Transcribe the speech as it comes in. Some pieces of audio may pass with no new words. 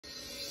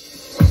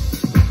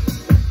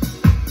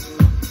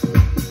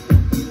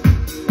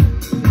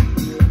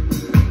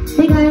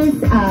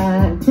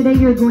today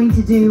you're going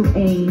to do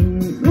a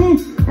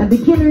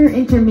beginner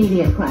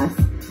intermediate class.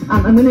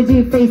 I'm going to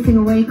do facing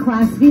away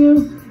class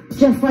view,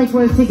 just like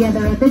we're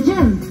together at the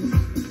gym.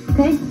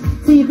 Okay?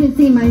 So you can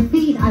see my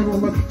feet. I will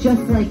look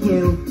just like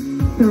you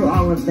through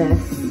all of this.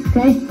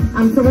 Okay?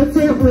 So let's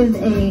start with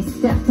a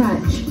step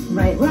touch,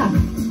 right, left.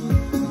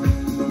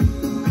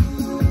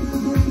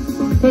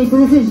 Okay, so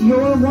this is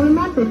your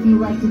warm-up. If you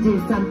like to do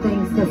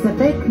something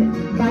specific,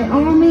 by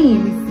all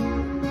means,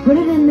 put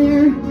it in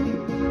there.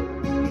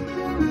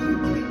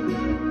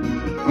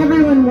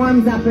 Everyone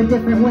warms up a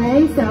different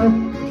way, so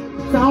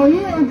it's all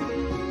you.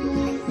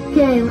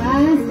 Okay,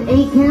 last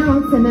 8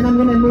 counts, and then I'm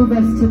going to move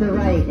us to the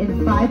right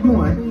in 5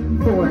 more.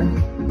 4,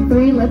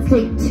 3, let's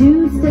take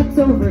 2 steps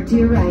over to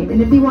your right.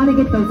 And if you want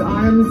to get those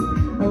arms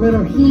a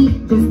little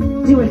heat, just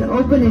do an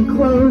open and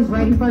close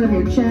right in front of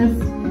your chest,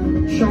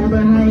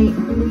 shoulder height.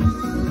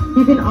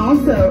 You can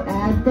also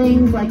add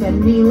things like a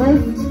knee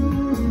lift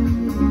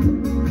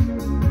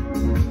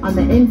on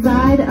the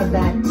inside of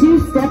that 2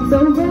 steps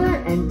over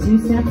and 2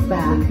 steps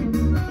back.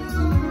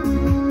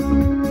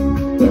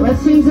 Okay,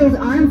 let's change those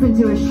arms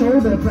into a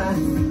shoulder press.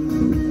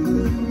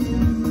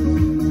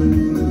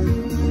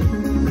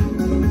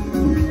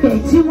 Okay,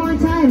 2 more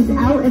times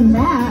out and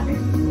back,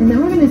 and then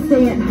we're going to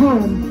stay at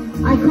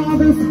home. I call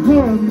this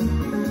home.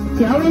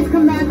 You always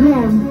come back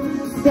home.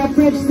 Step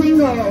touch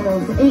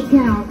singles, 8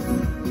 counts.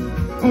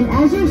 And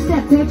as you're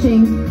step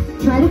touching,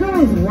 try to go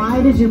as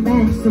wide as your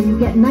bench so you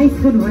get nice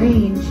good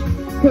range.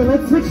 Okay,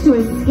 let's switch to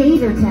a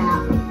skater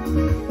tap.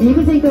 And you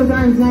can take those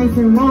arms nice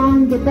and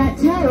long, get that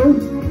toe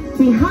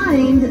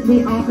behind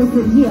the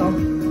opposite heel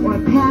or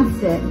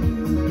past it.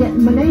 Get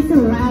nice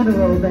and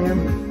lateral there.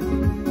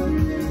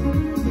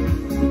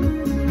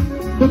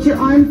 Get your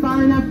arm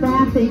far enough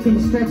back that you can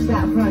stretch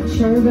that front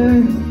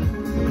shoulder.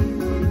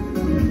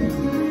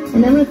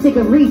 And then let's take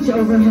a reach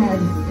overhead.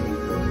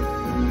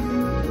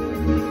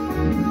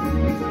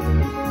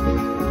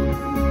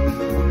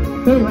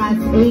 Okay,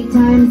 last 8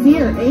 times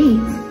here, 8.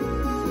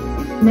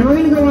 And then we're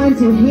going to go on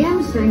to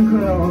hamstring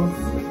curls.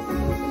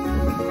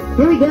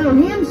 Here we go,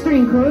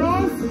 hamstring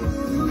curls.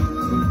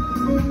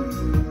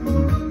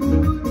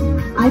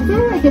 I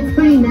feel like it's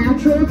pretty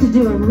natural to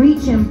do a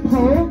reach and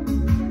pull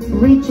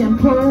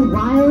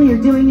while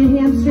you're doing a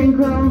hamstring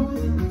curl.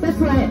 That's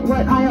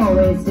what I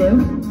always do.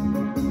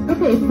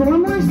 Okay, 4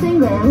 more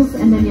singles,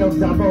 and then you'll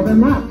double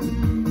them up.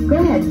 Go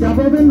ahead,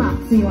 double them up.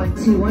 So you want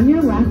 2 on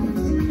your left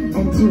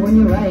and 2 on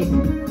your right.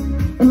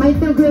 It might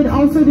feel good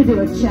also to do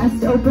a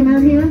chest opener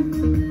here.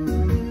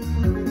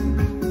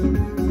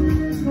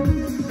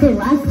 Okay,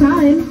 last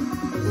time.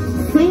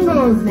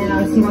 Singles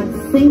now. So you want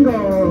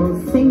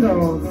singles,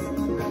 singles.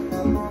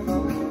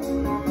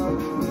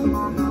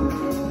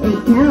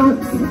 8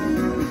 counts.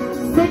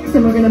 6,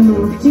 and we're going to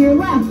move to your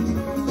left.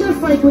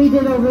 Just like we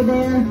did over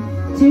there.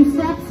 2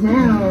 steps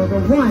now. The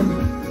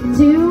 1,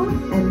 2,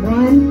 and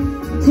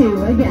 1,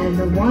 2. Again,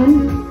 the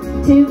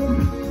 1, 2,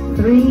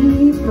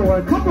 3, 4.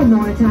 A couple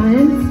more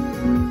times.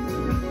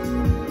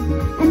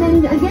 And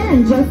then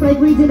again, just like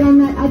we did on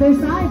that other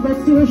side,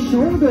 let's do a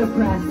shoulder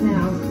press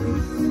now.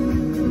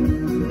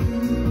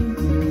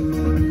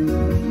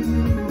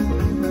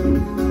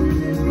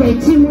 Okay,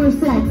 2 more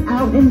sets,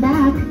 out and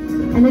back,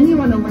 and then you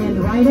want to land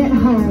right at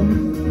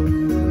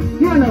home.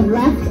 You're on a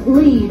left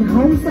lead,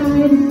 home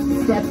side,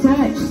 step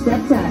touch,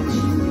 step touch.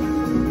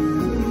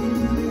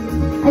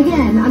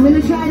 Again, I'm going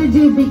to try to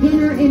do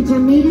beginner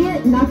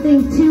intermediate,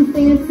 nothing too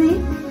fancy.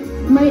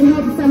 Might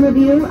help some of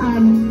you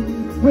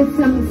with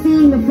some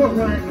seeing the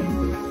footwork.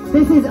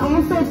 This is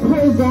also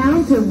pulled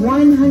down to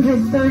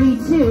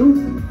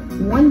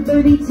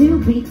 132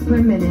 beats per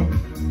minute.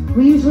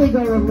 We usually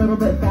go a little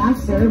bit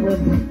faster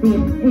with the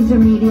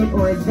intermediate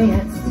or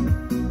advanced.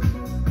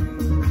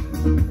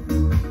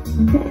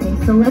 Okay,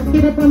 so let's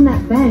get up on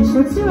that bench.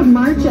 Let's do a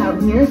march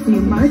out here. So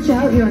you march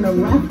out, you're on a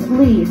left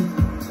lead.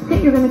 Okay,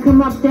 you're going to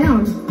come up,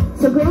 down.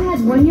 So go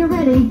ahead, when you're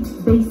ready,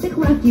 basic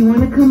left, you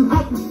want to come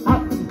up,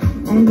 up,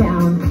 and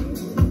down.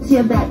 So you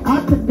have that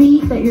up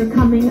beat that you're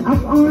coming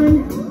up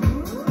on,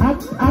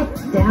 up, up,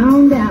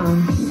 down,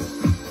 down.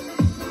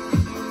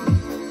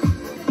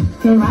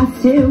 Okay,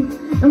 last 2.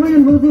 And we're going to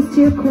move this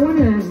to your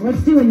corners.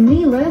 Let's do a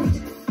knee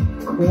lift,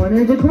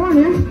 corner to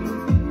corner.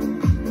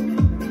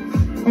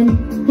 And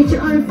get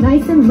your arms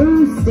nice and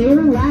loose, stay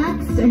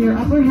relaxed in your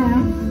upper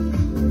half.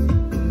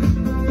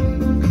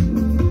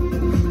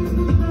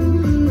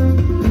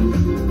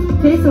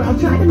 Okay, so I'll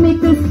try to make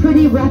this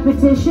pretty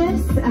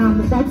repetitious.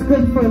 That's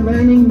good for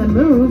learning the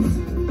moves.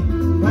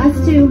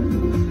 Last 2.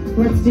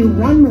 Let's do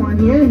 1 more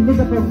here and pick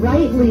up a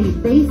right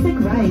lead, basic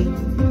right.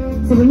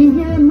 So when you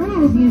hear a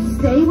move, you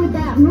stay with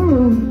that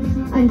move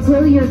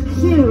until you're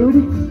cued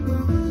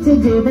to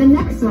do the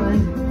next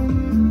one.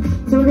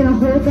 So we're going to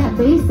hold that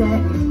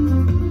basic.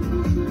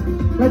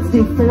 Let's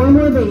do 4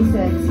 more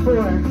basics.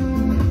 4,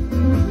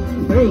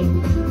 3,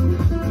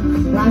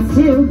 last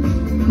 2.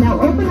 Now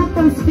open up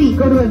those feet,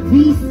 go to a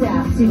V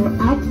step. So you go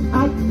up,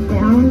 up,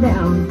 down,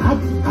 down,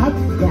 up, up,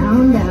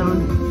 down,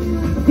 down.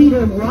 Feet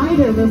are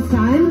wider this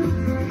time.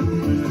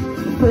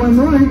 4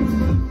 more.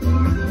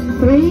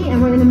 3,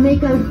 and we're going to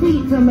make our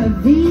feet from a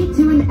V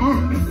to an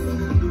X.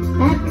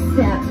 X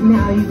step.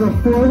 Now you go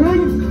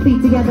forward,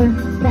 feet together,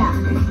 back.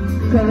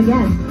 Go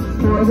again.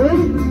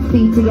 Forward,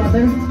 feet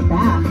together,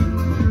 back.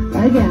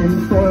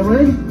 Again,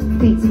 forward,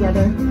 feet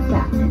together,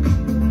 back.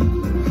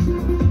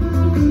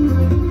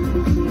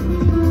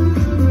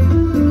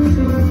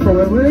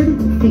 Forward,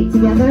 feet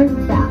together,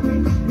 back.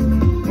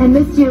 And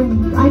this year,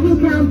 I can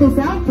count this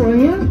out for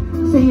you.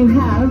 So you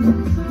have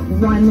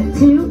 1,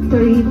 2,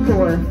 3,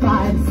 4,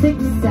 5,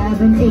 6,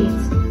 7, 8.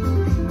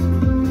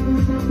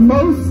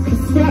 Most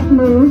step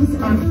moves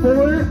are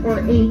 4 or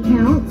 8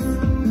 counts.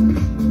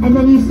 And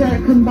then you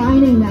start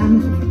combining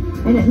them,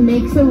 and it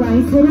makes a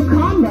nice little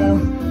combo.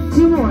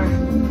 2 more.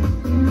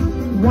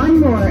 1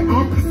 more,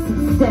 X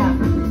step.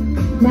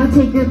 Now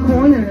take your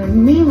corner,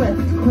 knee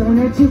lift,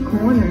 corner to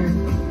corner.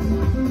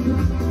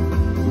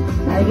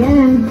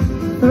 Again,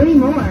 3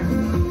 more.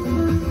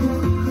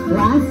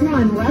 Last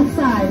one, left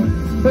side,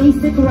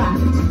 basic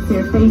left. So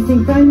you're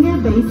facing front here,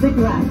 basic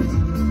left.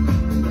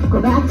 Go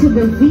back to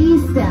the V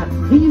step,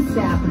 V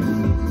step.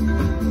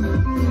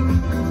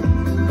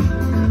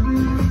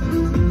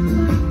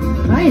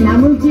 All right, now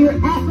move to your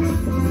X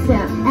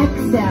step, X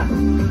step.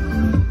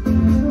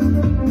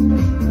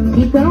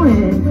 Keep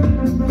going.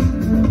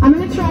 I'm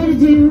going to try to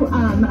do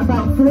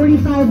about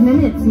 45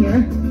 minutes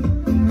here.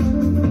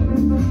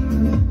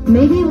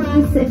 Maybe less.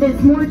 If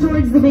it's more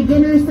towards the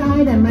beginner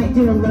side, I might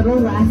do a little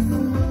less.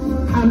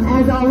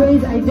 As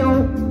always, I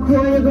don't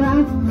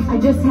choreograph. I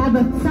just have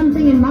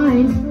something in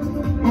mind,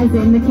 as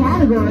in the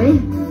category.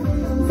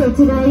 So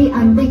today,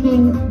 I'm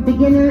thinking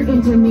beginner,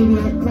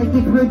 intermediate, like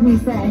you've heard me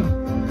say,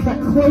 but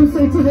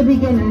closer to the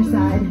beginner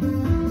side.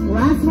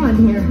 Last one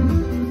here.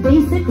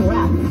 Basic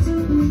left.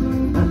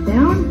 Up,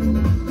 down.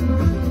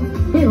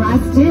 Okay,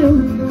 last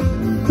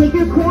 2. Take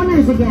your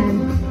corners again.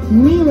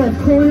 Knee lift,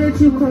 corner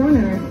to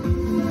corner.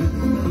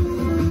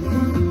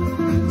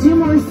 2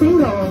 more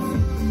singles.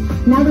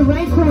 Now the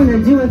right corner,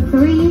 do a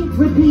 3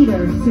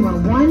 repeater. 2 more.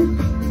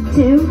 1,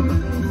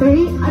 2,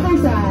 3. Other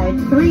side.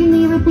 3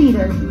 knee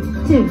repeater.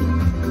 2,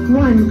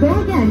 1.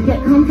 Go again.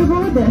 Get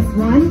comfortable with this.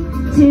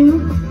 1,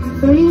 2,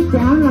 3.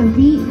 Down on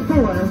beat 4.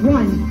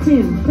 1,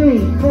 2, 3,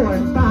 4,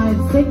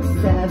 5, 6,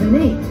 7,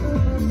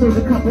 8. There's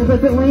a couple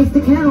different ways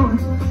to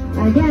count.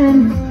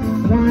 Again.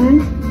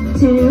 1,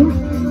 2,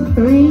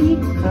 3.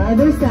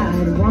 Other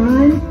side.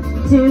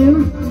 1,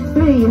 2,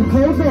 3,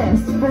 hold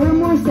this, 4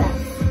 more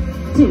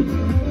sets, 2,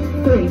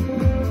 3,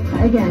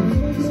 again,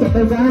 just get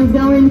those arms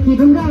going, keep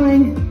them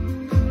going,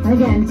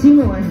 again, 2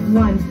 more,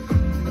 1,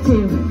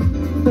 2,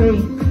 3,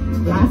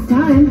 last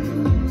time,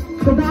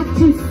 go back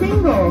to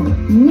single,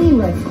 knee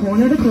lift,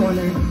 corner to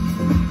corner,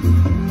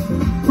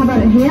 how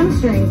about a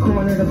hamstring,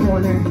 corner to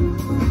corner,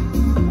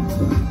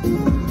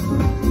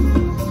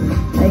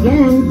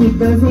 again, keep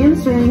those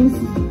hamstrings.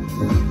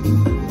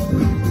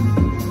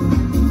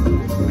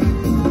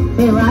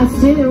 Okay, last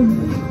 2.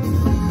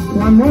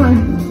 1 more.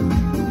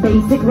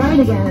 Basic right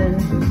again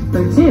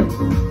for 2.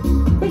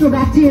 Okay, go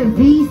back to your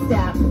V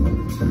step.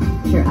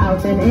 You're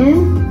out and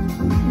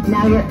in.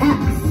 Now your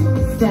X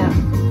step.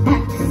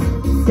 X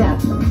step.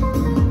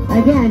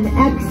 Again,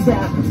 X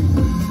step.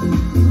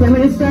 So I'm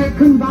going to start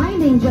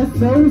combining just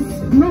those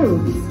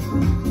moves.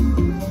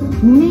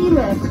 Knee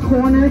lift,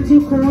 corner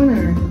to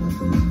corner.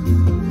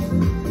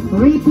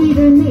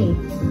 Repeater knee.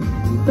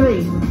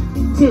 3,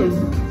 2.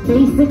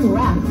 Basic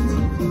left.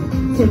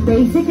 So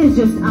basic is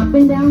just up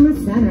and down the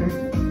center.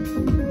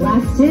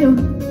 Last 2.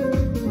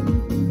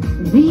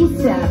 V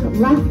step,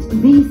 left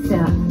V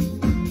step.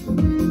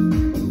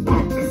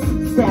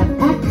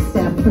 X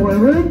step,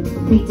 forward,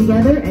 feet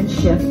together and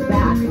shift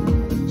back.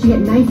 So you get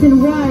nice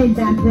and wide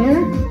back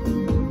there.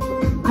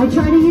 I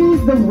try to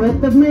use the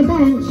width of my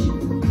bench.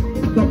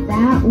 Get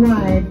that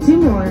wide. 2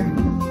 more.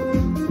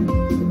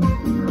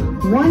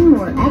 1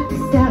 more, X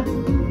step.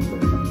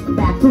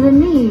 Back to the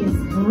knees,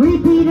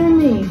 repeater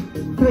knee.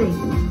 3,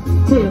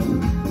 2,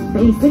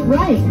 basic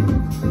right.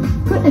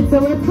 Good, so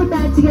let's put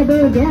that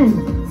together again.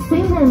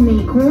 Single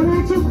knee,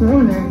 corner to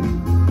corner.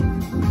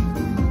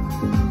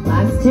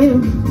 Last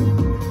 2.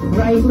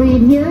 Right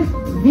lead here,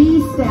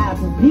 V step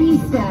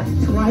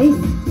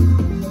twice.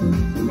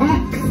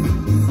 X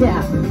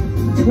step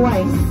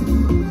twice.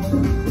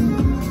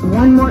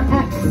 1 more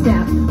X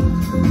step.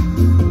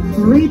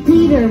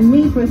 Repeater,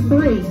 knee for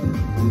 3.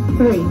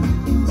 3,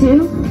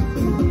 2,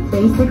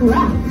 basic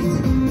left.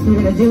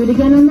 You're going to do it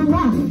again on the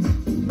left.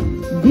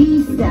 V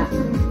step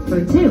for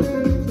 2.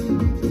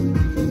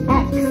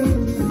 X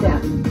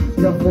step.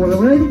 Go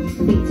forward,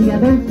 feet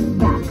together,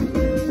 back.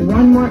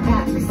 1 more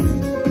X.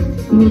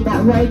 You need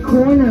that right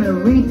corner,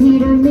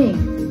 repeater knee.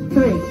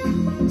 3,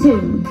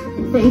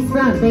 2, face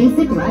front,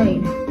 basic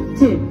right.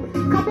 2.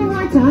 Couple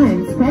more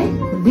times, okay?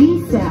 V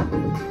step.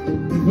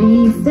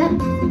 V step.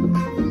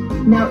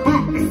 Now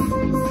X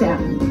step.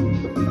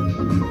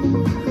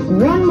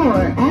 1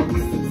 more X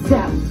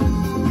step.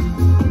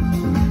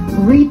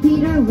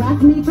 Repeater,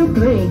 left knee for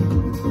 3.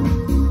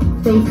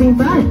 Facing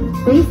front,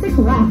 basic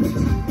left.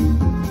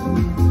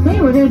 Okay,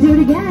 we're going to do it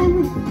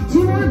again.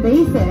 2 more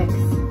basics.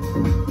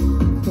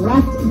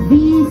 left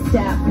V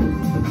step,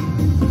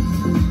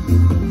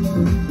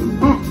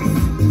 X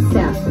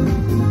step,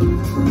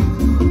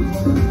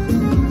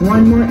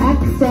 one more X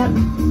step,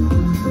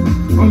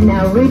 and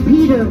now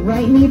repeater,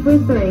 right knee for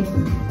 3.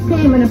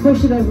 Okay, I'm going to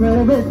push it a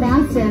little bit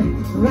faster,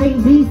 right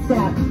V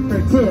step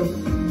for 2,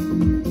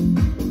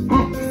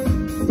 X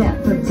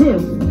step for 2,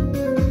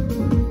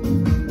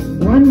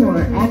 one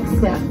more X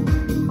step.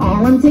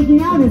 All I'm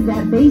taking out is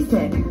that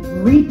basic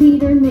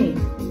repeater knee,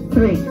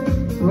 3.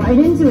 Right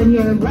into it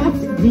here, left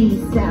V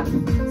step.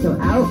 So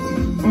out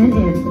and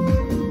in,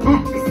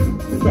 X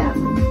step.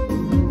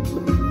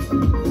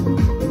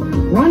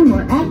 One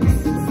more X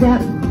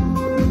step.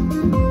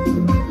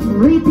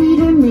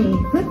 Repeater knee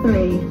for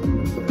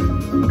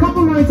 3.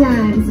 Couple more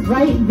times,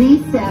 right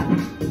V step,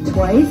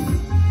 twice,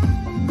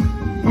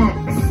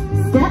 X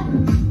step.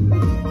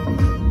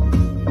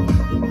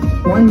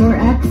 One more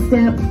X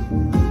step.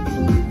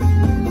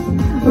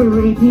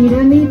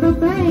 Repeater knee for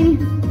 3.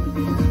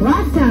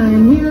 Last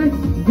time here,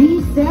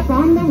 V step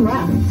on the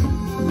left.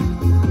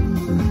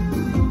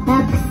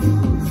 X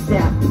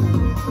step.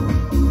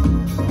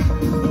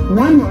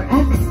 One more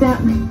X step.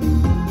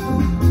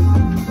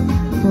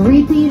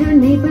 Repeater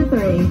knee for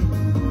 3.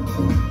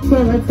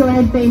 Okay, let's go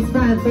ahead face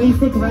front,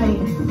 basic right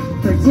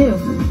for 2.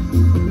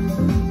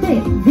 Okay,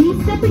 V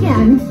step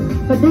again,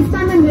 but this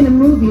time I'm going to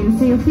move you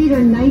so your feet are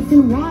nice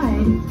and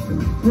wide.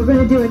 We're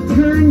going to do a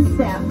turn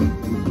step.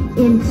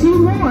 In 2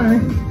 more,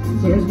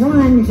 here's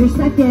 1, here's your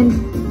second,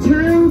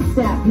 turn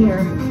step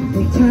here.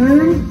 We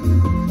turn,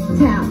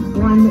 tap,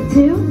 1,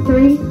 2,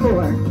 3,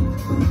 4.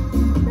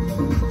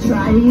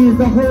 Try to use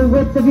the whole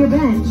width of your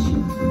bench.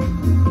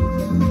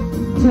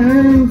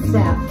 Turn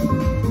step.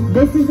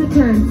 This is a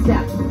turn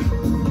step.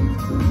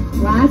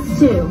 Last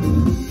 2.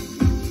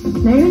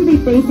 Now you're going to be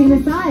facing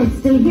the side.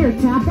 Stay here,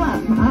 tap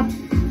up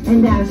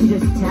and down. So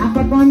just tap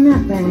up on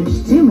that bench.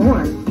 2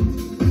 more.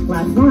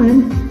 Last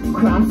 1,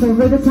 cross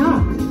over the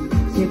top.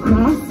 So you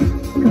cross,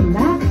 come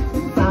back,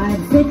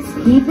 5,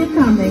 6, keep it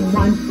coming.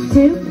 1,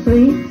 2,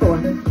 3, 4,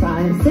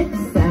 5, 6,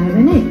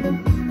 7,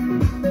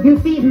 8. Your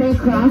feet may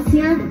cross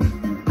here.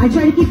 I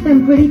try to keep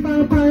them pretty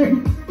far apart,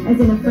 as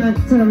in a front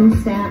toe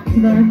stack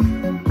there.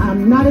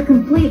 Not a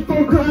complete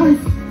full cross,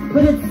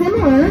 but it's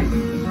similar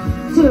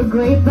to a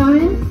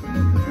grapevine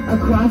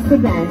across the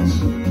bench.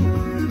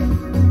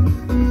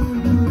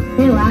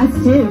 Okay,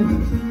 last 2.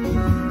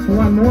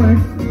 1 more.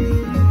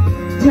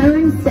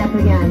 Turn step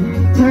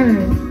again.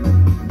 Turn.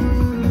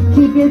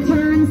 Keep your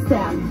turn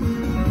step.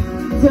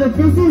 So if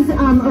this is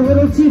a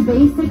little too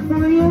basic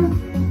for you,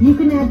 you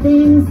can add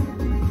things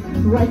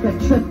like a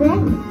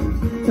triple.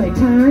 So I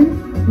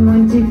turn,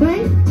 1, 2,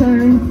 3,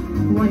 turn,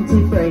 1,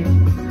 2, 3.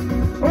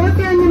 Or if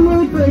you're in the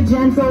mood for a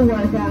gentle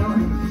workout,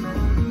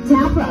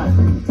 tap up,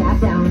 tap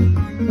down.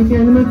 If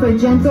you're in the mood for a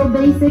gentle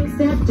basic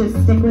step, just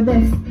stick with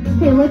this.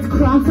 Okay, let's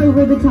cross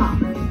over the top.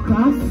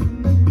 Cross,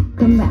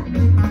 come back.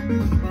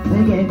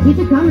 And again, keep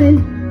it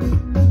coming.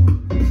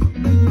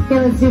 Okay,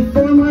 let's do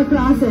 4 more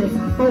crosses.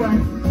 4,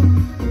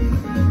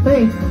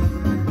 3,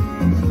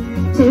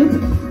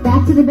 2.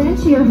 Back to the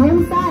bench here,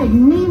 home side,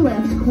 knee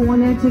lift,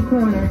 corner to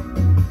corner.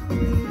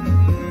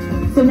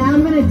 So now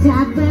I'm going to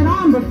tack that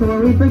on before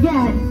we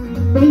forget.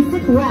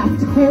 Basic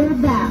left,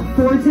 hold that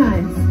 4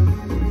 times.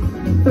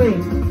 3,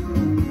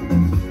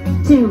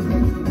 2.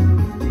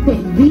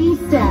 Okay, V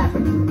step.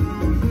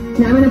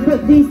 Now I'm going to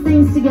put these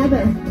things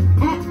together.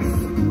 X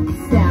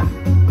step.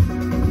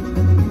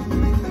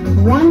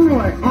 1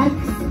 more X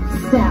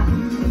step.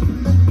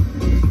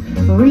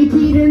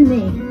 Repeater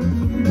knee.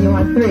 You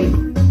want 3,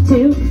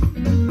 2.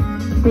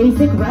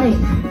 Basic right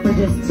for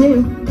just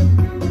 2.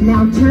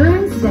 Now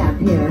turn step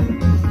here.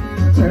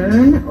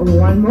 Turn,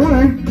 1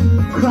 more.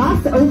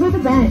 Cross over the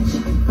bench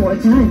 4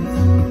 times.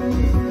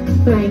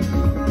 3,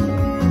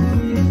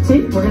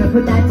 2. We're going to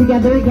put that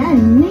together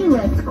again. Knee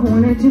lift,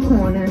 corner to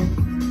corner.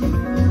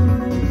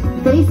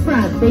 Face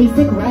front,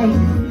 basic right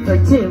for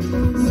 2.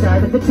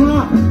 Start at the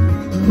top.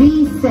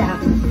 V step,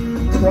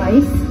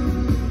 twice.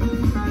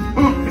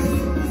 X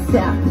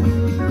step.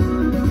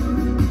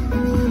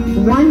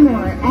 1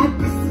 more X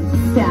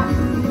step.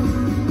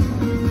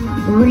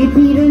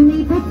 Repeater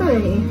knee for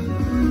 3.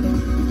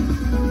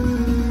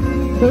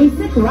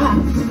 Basic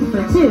left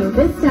for 2.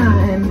 This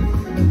time,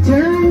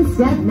 turn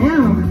step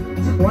now,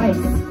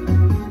 twice.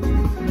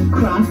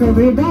 Cross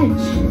over your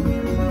bench.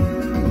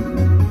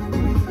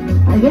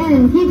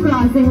 Again, keep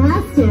crossing,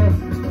 last 2.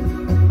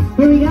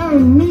 Here we go,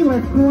 knee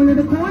lift, corner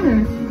to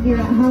corner. Here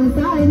at home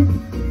side.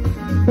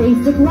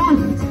 Basic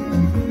left.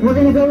 We're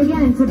going to go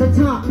again to the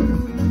top.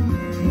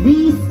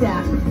 V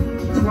step,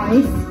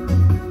 twice.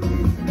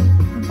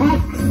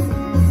 X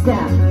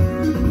step.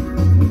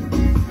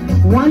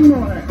 1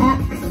 more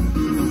X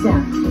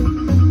step.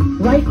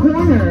 Right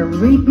corner,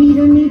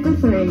 repeater knee for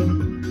 3.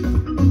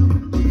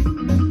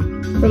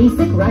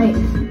 Basic right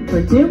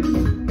for 2.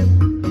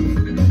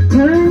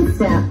 Turn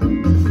step.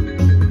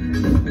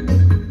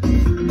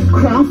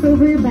 Cross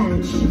over your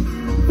bench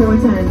 4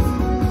 times.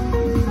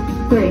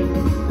 3,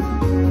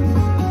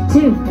 2.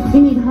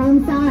 You need home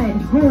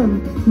side,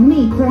 home,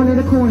 knee, corner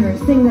to corner,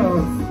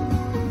 singles.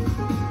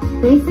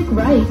 basic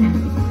right.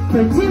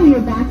 For 2,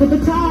 you're back at the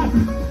top.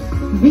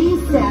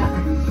 V-step.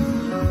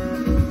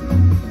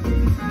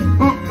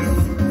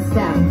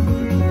 X-step.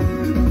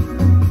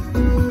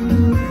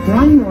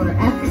 One more,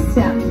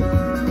 X-step.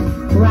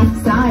 Left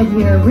side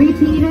here,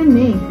 repeat and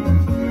knee.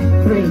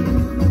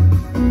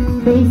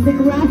 3. Basic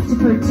left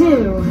for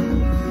 2.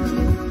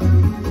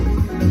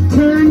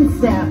 Turn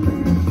step.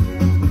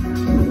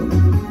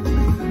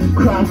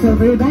 Cross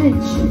over your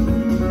bench.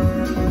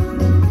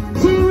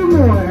 2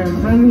 more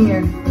from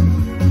here.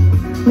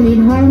 We need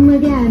home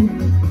again.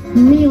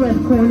 Knee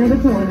lift corner to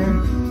corner.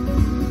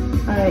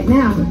 Alright,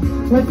 now,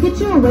 let's get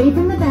you away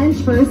from the bench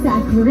for a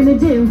sec. We're going to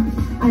do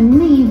a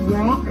knee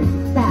walk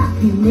back.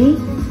 Knee,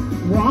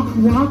 walk,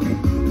 walk,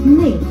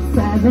 knee.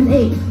 7,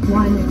 8.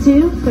 1,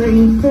 2,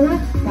 3, 4,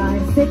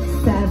 5, 6,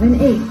 7,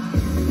 8.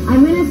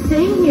 I'm going to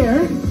stay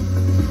here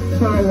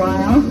for a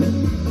while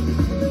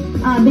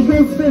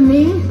because for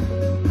me,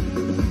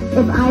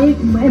 if I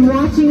am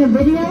watching a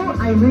video,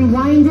 I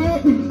rewind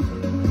it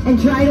and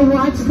try to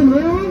watch the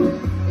move.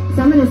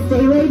 So I'm going to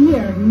stay right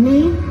here.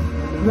 Knee,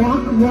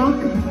 walk, walk,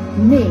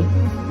 knee.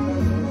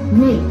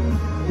 Knee,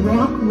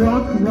 walk,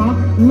 walk, walk,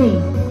 knee.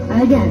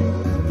 Again.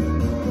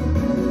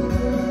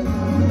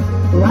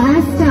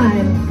 Last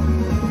time.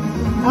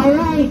 All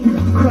right,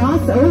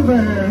 cross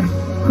over,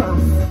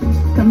 cross,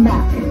 come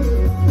back.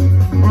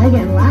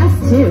 Again, last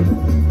 2.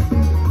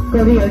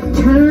 Go to your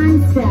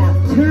turn step,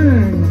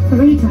 turn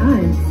 3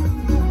 times.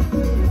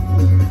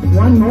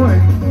 1 more.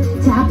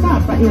 Tap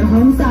up at your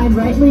home side,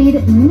 right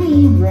lead,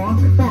 knee, walk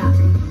back.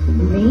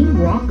 Knee,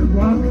 walk,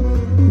 walk,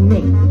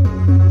 knee.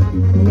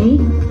 Knee,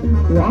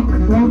 walk,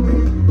 walk,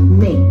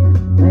 knee.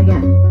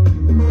 Again.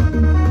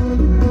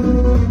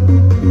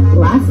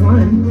 Last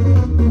one.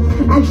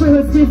 Actually,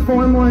 let's do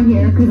 4 more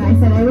here because I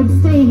said I would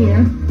stay here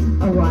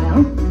a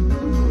while.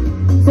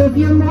 So if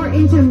you're more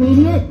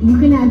intermediate, you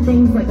can add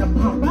things like a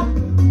pop-up.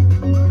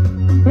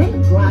 Okay,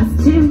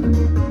 last 2.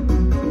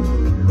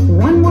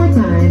 1 more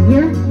time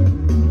here.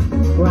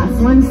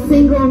 Last one,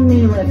 single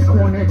knee lift,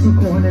 corner to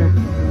corner.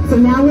 So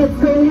now let's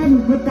go ahead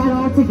and put that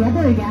all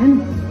together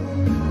again.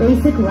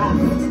 Basic left.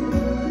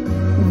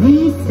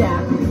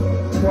 V-step,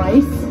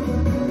 twice.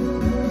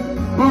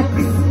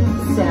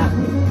 X-step.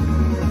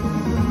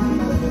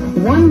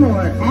 1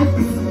 more,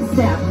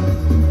 X-step.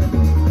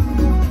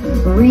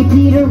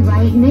 Repeater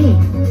right knee.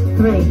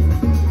 3.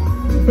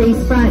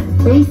 Face front,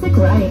 basic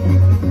right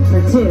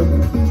for 2.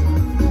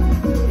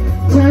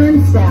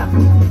 Turn step.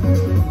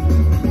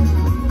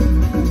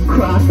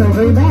 Cross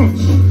over your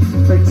bench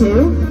for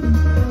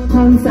 2.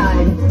 Home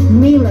side,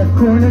 knee lift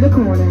corner to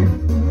corner.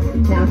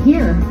 Now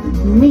here,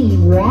 knee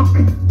walk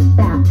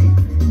back.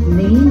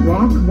 Knee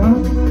walk,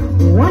 walk.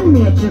 1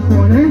 knee at your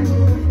corner.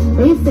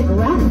 Basic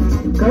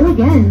left. Go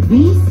again,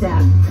 V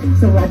step.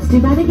 So let's do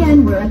that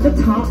again. We're at the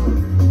top.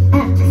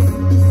 X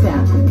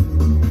step.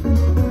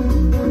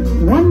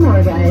 1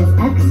 more, guys.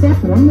 X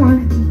step, 1 more.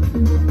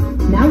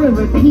 Now we'll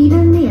repeat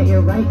a knee at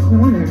your right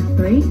corner.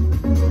 3.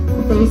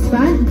 Face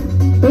front.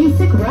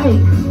 Basic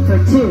right for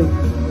 2.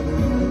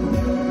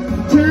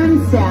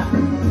 Turn step.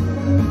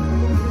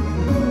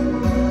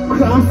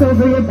 Cross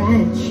over your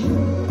bench.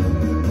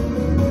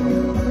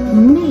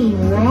 Knee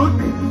walk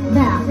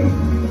back.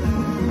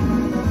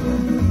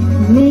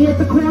 Knee at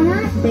the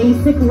corner,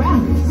 basic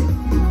left.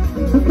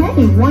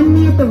 Okay, 1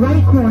 knee at the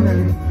right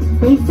corner.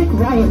 Basic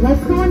right.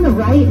 Let's go on the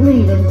right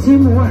lead and 2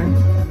 more.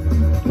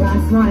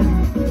 Last one.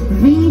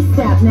 V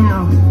step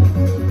now.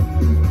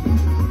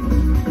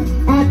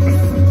 X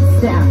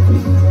step.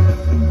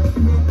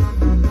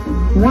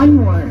 1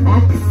 more.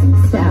 X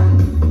step.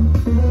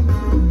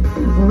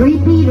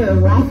 Repeater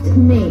left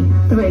knee.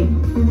 3.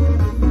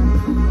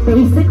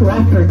 Basic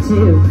left for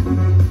 2.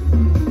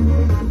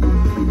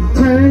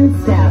 Turn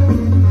step.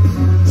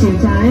 2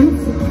 times.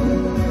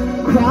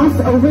 Cross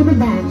over the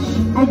bench.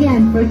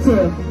 Again for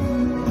 2.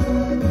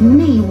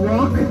 Knee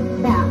walk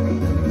back.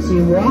 So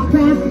you walk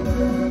back.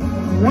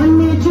 1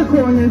 knee at your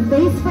corner.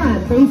 Face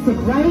front. Basic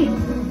right.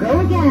 Go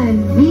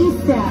again. V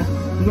step.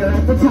 You're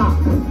at the top.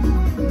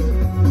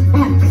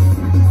 X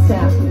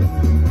step.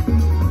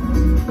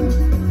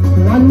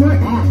 1 more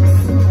X.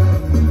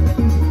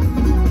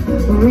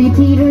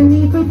 Repeater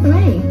knee for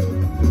 3.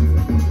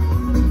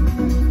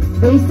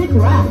 Basic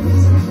left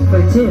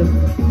for 2.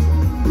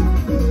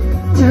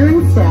 Turn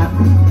step.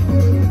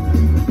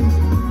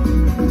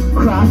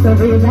 Cross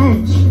over your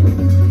bench.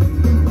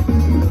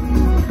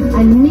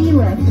 A knee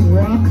lift,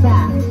 walk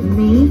back.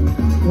 Knee,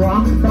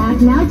 walk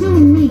back. Now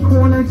doing knee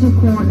corner to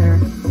corner.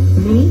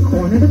 Knee,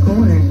 corner to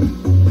corner.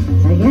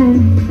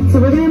 Again. So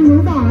we're going to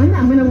move on.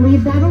 I'm going to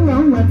leave that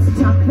alone. Let's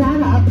tuck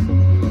that up.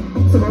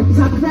 So we'll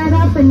tuck that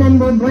up and then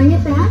we'll bring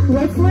it back.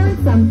 Let's learn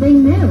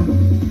something new.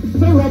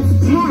 Okay, let's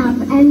tap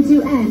end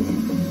to end.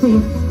 So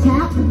you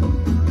tap,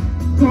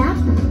 tap,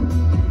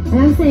 and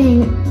I'm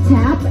saying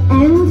tap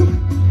end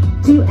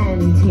to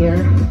end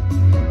here.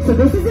 So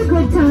this is a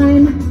good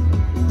time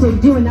to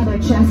do another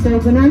chest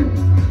opener.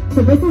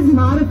 So this is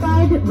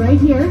modified right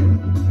here.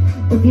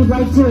 If you'd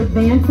like to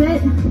advance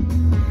it,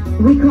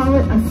 we call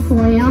it a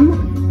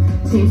slam.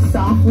 to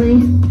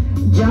softly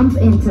jump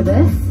into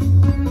this.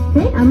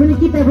 Okay, I'm going to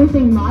keep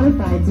everything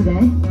modified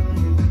today.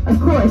 Of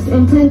course,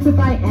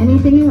 intensify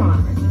anything you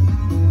want.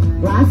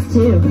 Last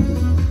two.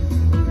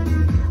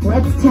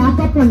 Let's tap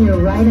up on your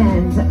right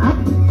end, up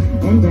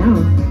and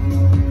down.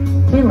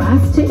 Okay,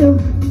 last two.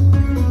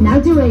 Now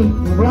do a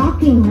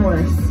rocking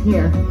horse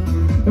here.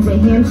 Is a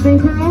hamstring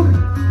curl,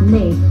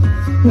 knee.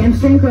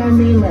 Hamstring curl,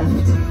 knee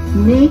lift.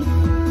 Knee,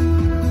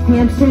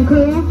 hamstring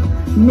curl,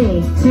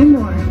 knee. Two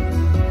more.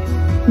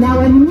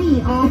 Now a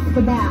knee off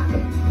the back.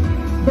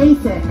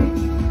 Basic.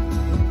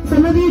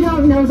 Some of you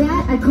don't know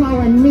that. I call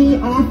a knee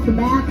off the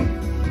back.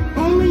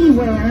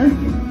 Anywhere,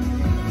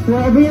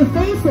 wherever you're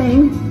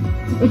facing,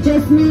 it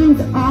just means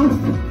off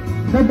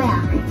the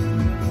back.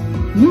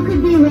 You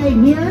could be right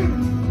here,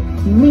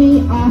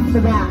 knee off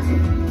the back.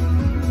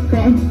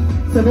 Okay?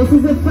 So this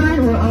is the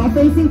front. We're all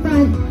facing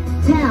front.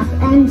 Tap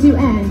end to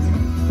end.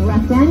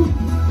 Left end,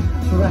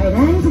 right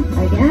end,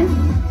 again.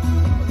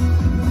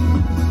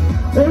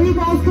 Or you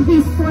guys could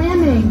be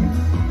slamming.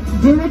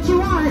 Do what you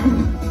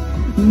want.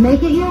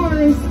 Make it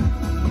yours.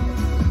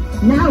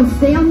 Now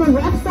stay on the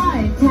left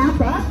side.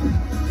 Tap up,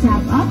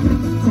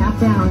 tap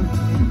down.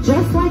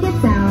 Just like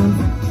it sounds.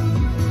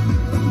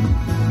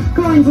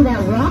 Go into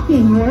that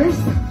rocking horse.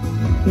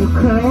 You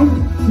curl,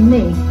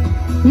 knee.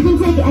 You can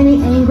take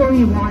any angle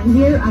you want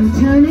here. I'm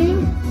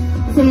turning.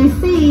 So you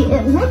see,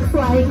 it looks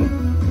like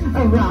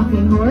a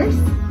rocking horse.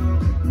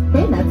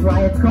 Okay, that's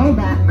why it's called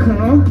that.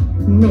 Curl,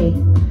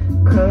 knee.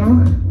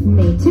 Curl,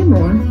 knee. Two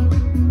more.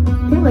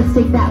 Okay, let's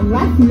take that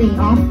left knee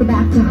off the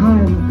back to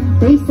home.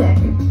 Basic.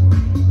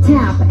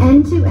 Tap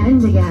end to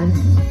end again.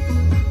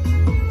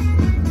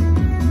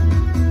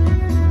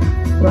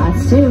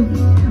 Last two.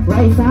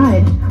 Right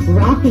side.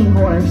 Rocking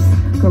horse.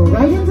 Go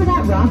right into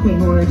that rocking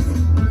horse.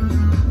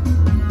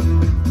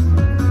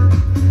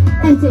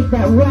 And take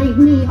that right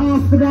knee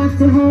off the back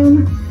to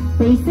home.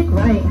 Basic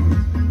right.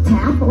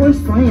 Tap or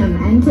slam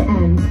end to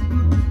end.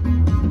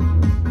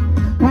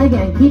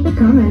 Again, keep it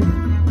coming.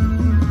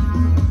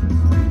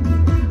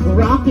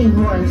 Rocking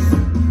horse.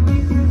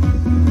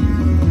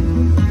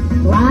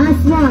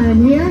 Last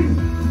one here.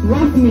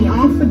 Left knee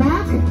off the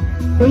back.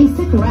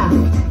 Basic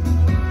left.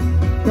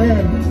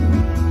 Good.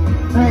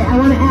 All right, I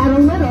want to add a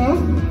little,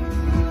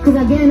 because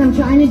again, I'm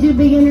trying to do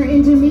beginner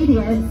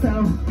intermediate,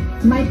 so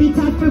might be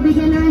tough for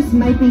beginners,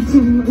 might be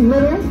too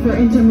little for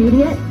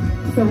intermediate.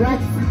 So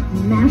let's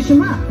mash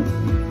them up.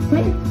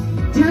 Okay,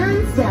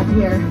 turn step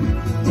here.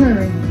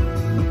 Turn.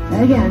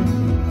 Again.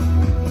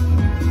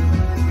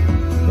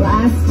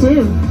 Last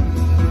two.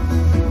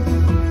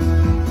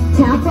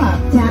 Tap up,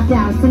 tap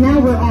down. So now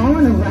we're all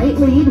in a right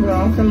lead. We're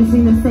all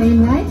facing the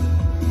same way.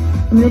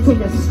 I'm going to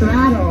take a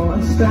straddle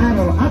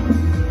up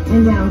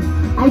and down.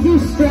 I do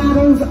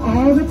straddles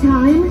all the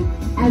time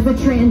as a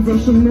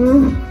transition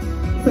move.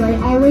 So I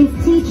always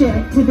teach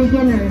it to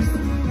beginners.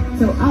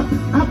 So up,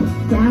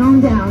 down,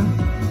 down.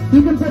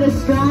 You can put a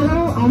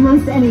straddle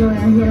almost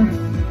anywhere here.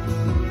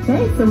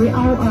 Okay, so we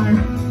all are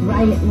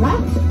right,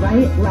 left,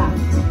 right,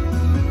 left.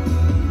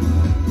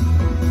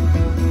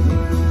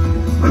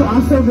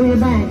 Cross over your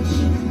bench.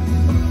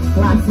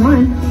 Last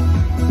one.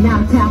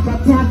 Now tap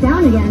up, tap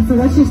down again. So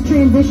let's just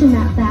transition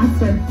that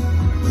faster.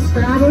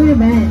 Straddle your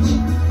bench.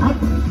 Up,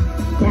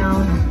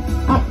 down,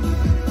 up.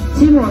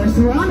 Two more.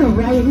 So we're on a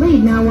right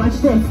lead. Now watch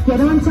this.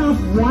 Get on top,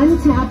 one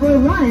tap or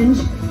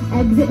lunge.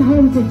 Exit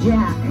home to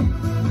jack.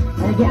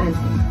 Again.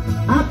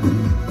 Up,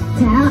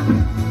 tap,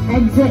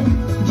 exit,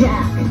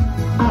 jack.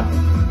 Up,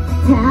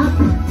 tap,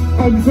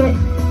 exit,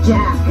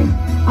 jack.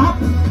 Up,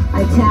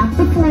 I tap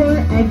the floor,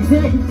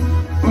 exit,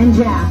 and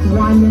jack.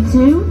 1,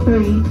 2,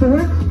 3,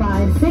 4,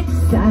 5, 6,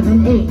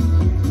 7, 8.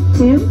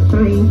 2,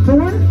 3,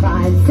 4,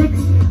 5, 6.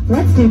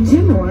 Let's do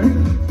two more.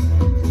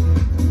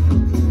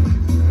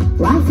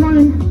 Last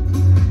one.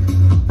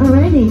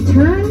 Alrighty,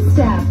 turn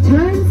step,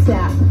 turn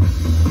step.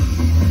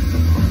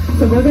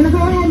 So we're gonna go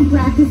ahead and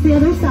practice the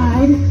other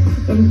side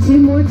in two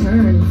more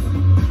turns.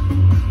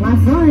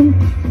 Last one,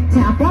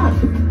 tap up.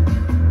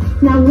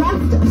 Now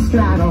left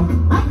straddle,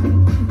 up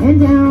and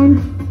down,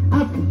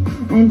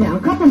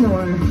 couple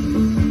more.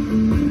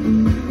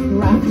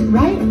 Left,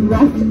 right,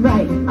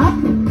 up,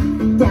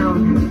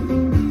 down.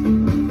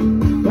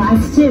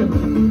 Last two.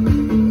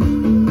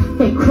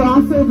 Okay,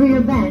 cross over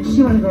your bench.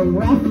 You wanna go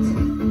left,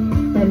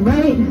 then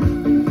right,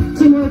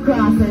 two more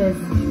crosses.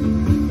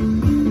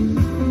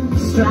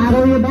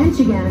 Straddle your bench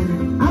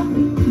again, up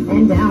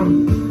and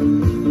down.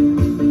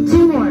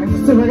 Two more,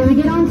 so we're gonna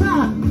get on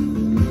top.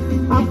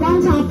 Up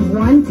on top,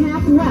 one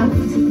tap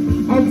left,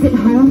 exit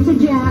home to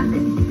jack.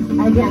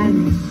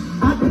 Again,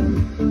 up,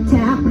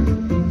 tap,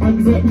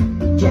 exit,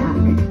 jack.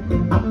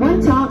 Up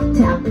on top,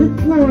 tap the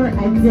floor,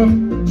 exit,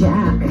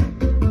 jack.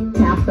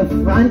 Tap the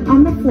front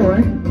on the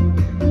floor,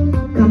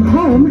 come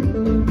home,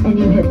 and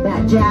you hit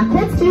that jack.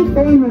 Let's do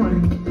four more.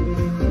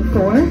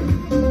 4.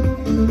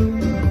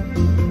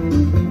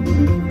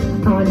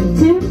 1,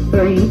 2,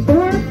 3,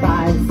 4,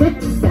 5,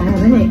 6,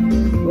 7, 8.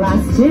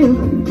 Last two.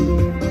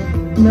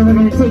 And then we're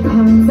going to take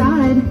home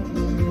side.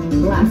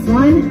 Last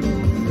one.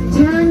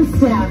 Turn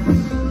step.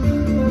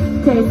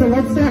 Okay, so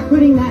let's start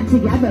putting that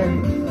together.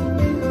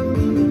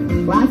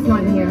 Last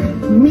one here.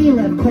 Knee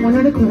lift,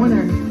 corner to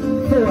corner.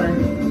 4,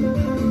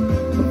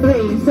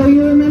 3. So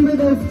you remember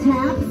those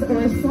taps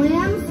or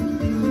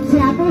slams?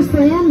 Tap or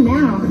slam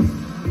now.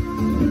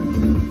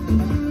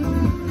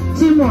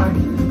 2 more.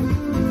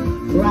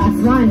 Last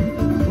one.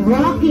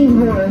 Rocking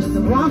horse,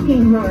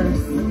 rocking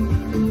horse.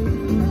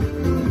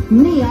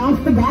 Knee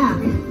off the back.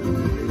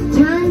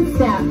 Turn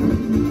step.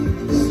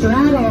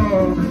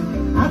 Straddle.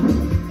 Up,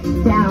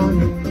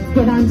 down.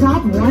 Get on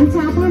top, 1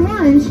 tap or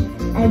lunge.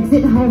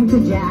 Exit home to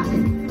jack.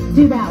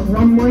 Do that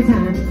 1 more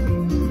time.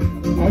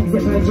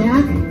 Exit for a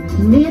jack.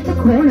 Knee at the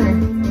corner.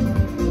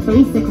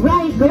 Basic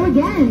right. Go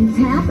again.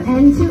 Tap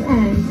end to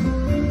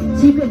end.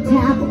 So you could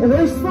tap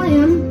or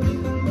slam.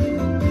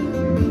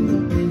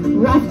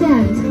 Left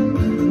end.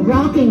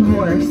 Rocking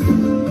horse.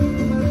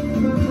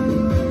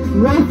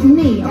 Left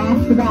knee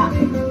off the back.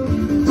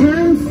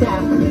 Turn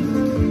step.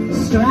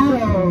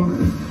 Straddle.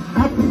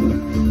 Up,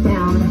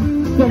 down.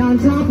 Get on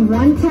top,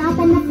 1 tap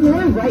on the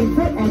floor. Right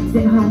foot,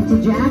 exit home to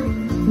jack.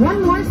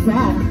 1 more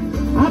set.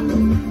 Up,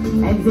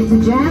 exit to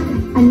jack.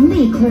 A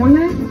knee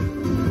corner.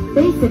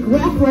 Basic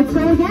left. Let's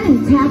go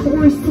again. Tap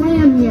or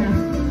slam here.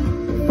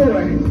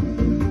 4,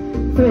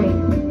 3,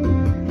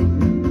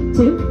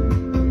 2.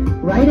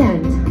 Right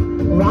end.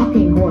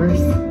 Rocking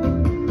horse.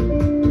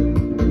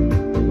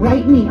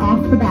 Right knee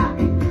off the back.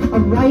 A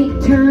right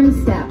turn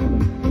step.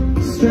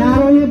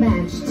 Straddle your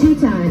bench 2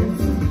 times.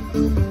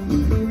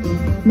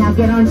 Now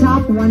get on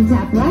top, 1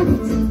 tap left.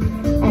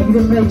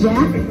 Exit for a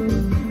jack.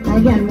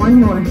 Again, 1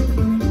 more.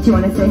 Do you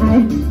want to say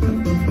hi?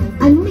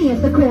 A knee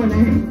at the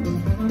corner.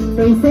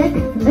 Basic.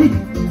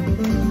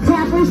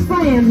 Tap or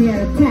slam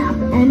here. Tap,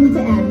 end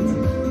to end.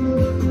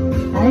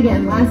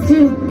 Again, last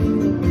 2.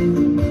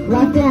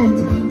 Left end.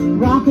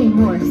 Rocking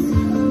horse.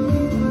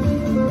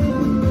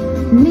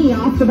 Knee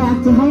off the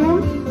back to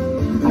home.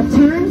 A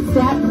turn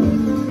step.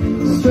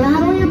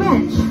 Straddle your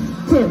bench.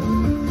 2.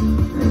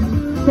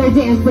 They're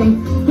dancing.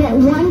 Get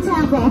 1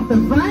 tap off the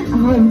front.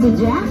 Home to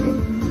jack.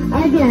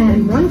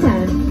 Again, 1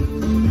 time.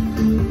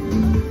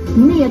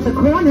 Knee at the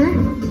corner.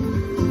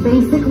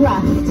 Basic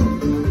left.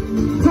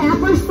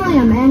 Tap or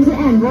slam end to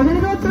end. We're going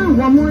to go through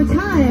 1 more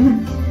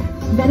time.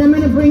 Then I'm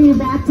going to bring you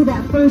back to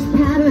that first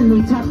pattern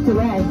we tucked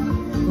away.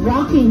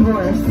 Rocking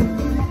horse.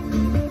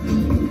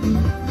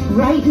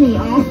 Right knee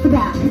off the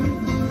back.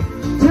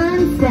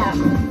 Turn step.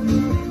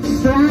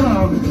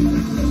 Straddle.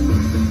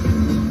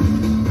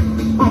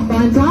 Up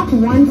on top,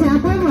 1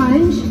 tap or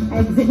lunge.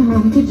 Exit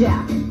home to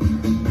jack.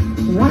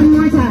 1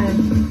 more time.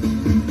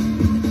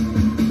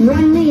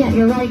 1 knee at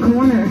your right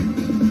corner.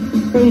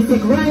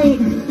 Basic right.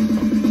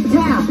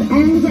 Tap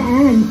end to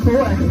end. 4.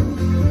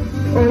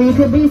 Or you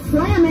could be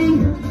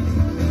slamming.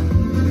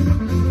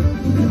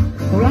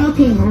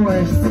 Rocking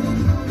horse.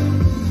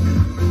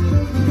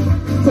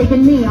 Take a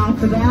knee off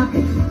the back.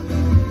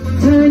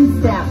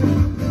 Turn step.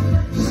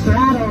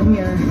 Straddle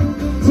here.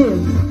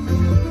 2.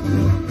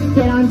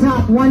 Get on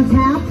top, 1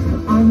 tap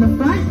on the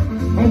front.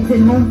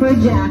 Exit home for a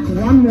jack.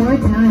 1 more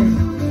time.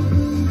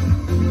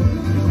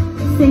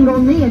 Single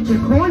knee at your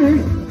corner.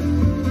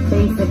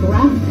 Basic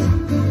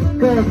left.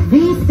 Good.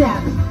 V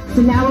step.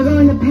 So now we're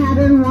going to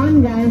pattern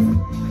 1, guys.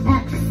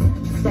 X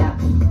step.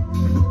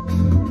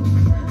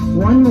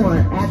 1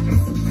 more. X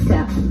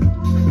step.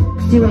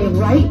 Do a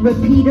right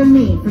repeater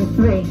knee for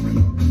 3.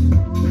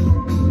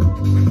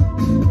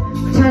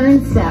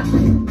 Turn step.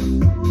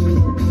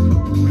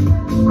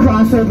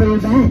 Cross over your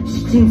bench.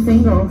 2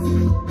 singles.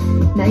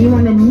 Now you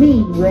want a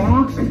knee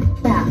walk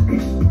back.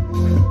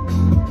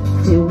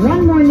 Do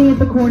 1 more knee at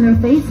the corner,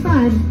 face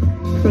front.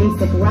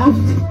 Basic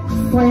left.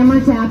 Slam or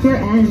tap your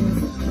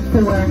ends.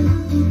 4,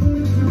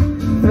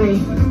 3,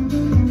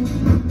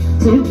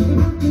 2.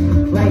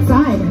 Right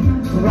side.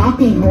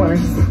 Rocking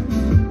horse.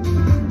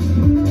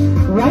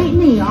 Right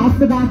knee off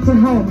the back to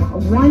home.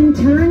 1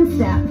 turn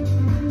step.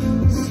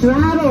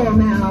 Straddle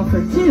now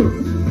for 2.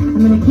 I'm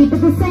going to keep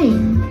it the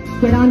same.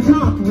 Get on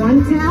top.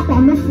 1 tap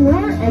on the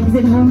floor.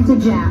 Exit home to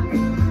jack.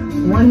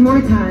 1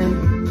 more time.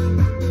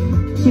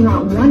 So you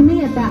want 1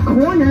 knee at that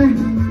corner.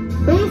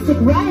 Basic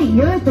right.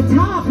 You're at the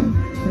top.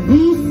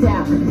 V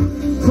step.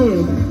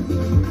 2.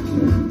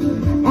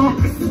 X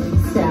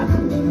step.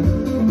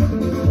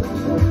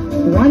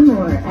 1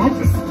 more. X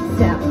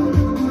step.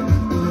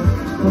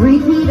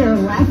 Repeater,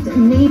 left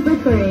knee for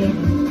 3.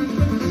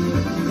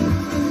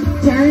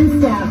 Turn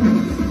step.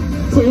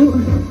 2.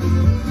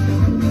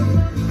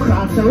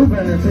 Cross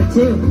over for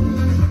 2.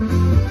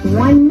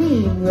 1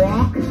 knee,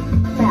 walk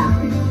back.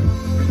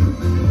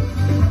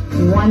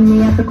 1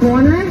 knee at the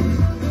corner.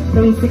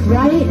 Basic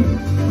right.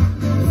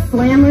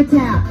 Slam or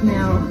tap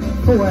now.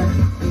 4,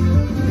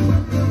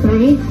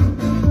 3,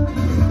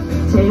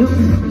 2.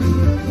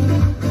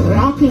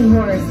 Rocking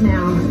horse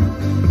now.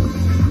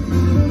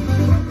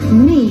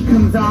 Knee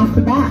comes off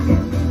the back.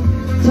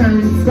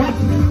 Turn step.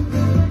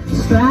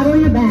 Straddle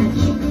your bench.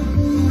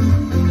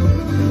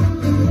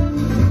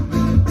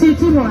 2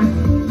 more.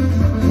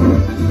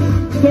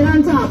 Get on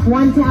on top.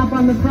 One tap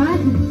on the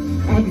front.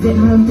 Exit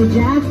home to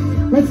jack.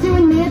 Let's do a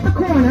knee at the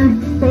corner.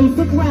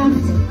 Basic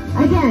left.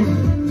 Again,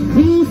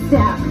 V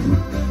step.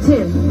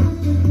 2.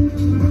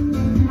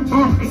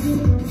 X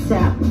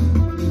step.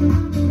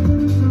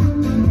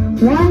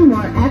 One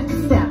more X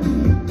step.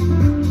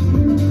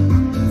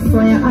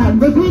 Slam,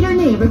 repeater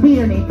knee.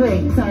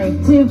 3, sorry,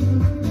 2.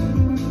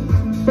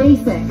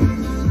 Basic.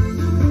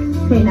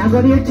 Okay, now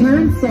go to your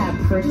turn step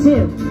for 2.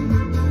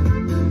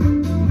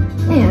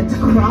 And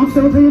cross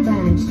over the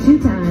bench 2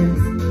 times.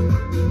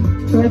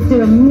 So let's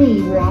do a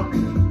knee walk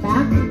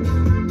back.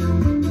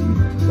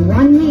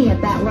 One knee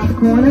at that left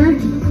corner.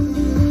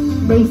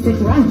 Basic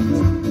left.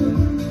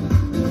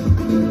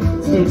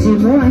 Let's do 2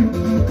 more.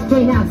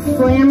 Okay, now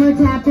slam or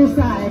tap your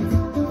sides.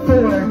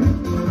 4.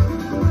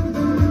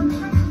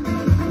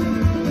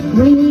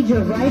 We need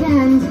your right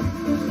end.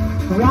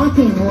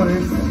 Rocking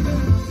horse.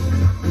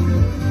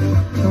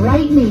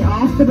 Right knee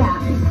off the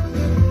back.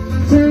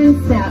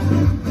 Turn step.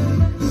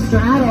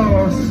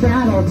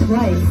 Straddle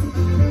twice.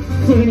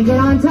 So you're going to get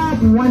on top.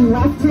 One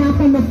left tap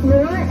on the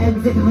floor.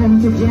 Exit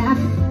home to jack.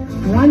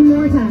 One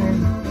more time.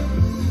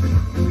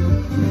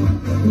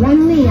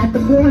 One knee at the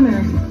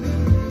corner.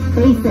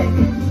 Basic.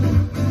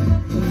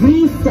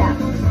 V step.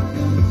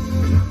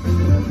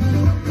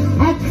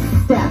 X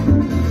step.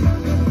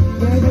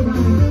 Where are they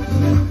going?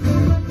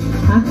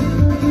 Huh?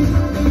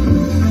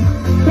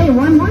 Okay,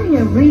 one more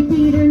here.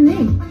 Repeater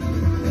knee.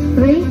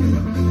 3,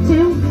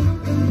 2.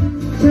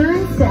 Turn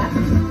step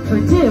for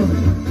 2.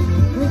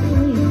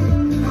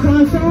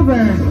 Cross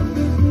over.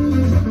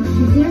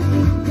 Here.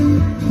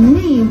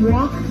 Knee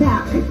walk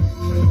back.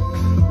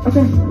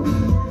 Okay.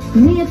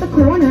 Knee at the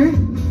corner.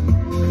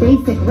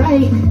 Basic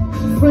right.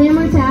 Slam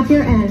or tap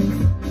your ends.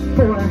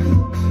 4,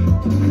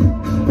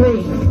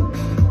 3.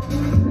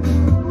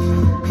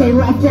 Okay,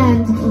 left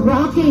end.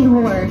 Rocking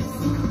horse.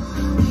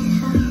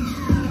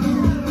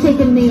 Take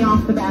a knee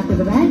off the back of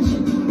the bench.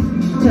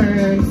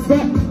 Turn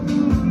step.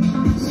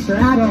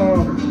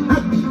 Straddle.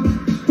 Up.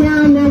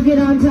 Down. Now get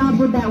on top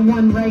with that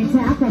one right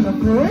tap on the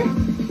floor.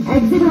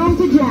 Exit home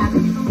to jack.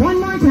 One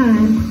more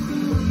time.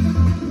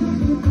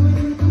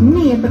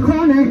 Knee at the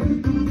corner.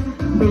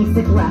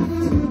 Basic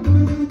left.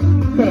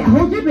 Okay,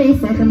 hold your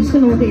basic. I'm just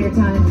going to look at your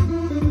time.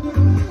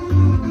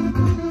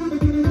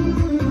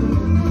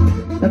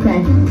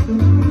 Okay.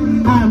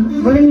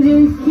 We're going to do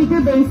keep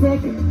your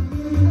basic.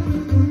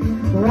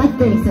 Left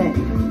basic.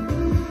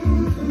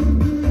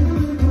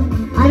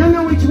 I don't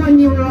know which one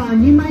you were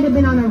on. You might have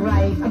been on a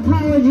right.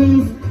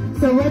 Apologies.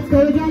 So let's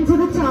go again to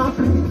the top.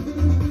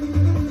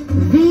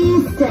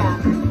 V step.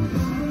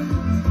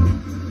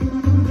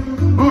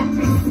 X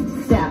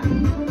step.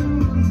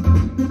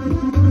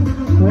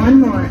 One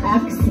more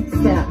X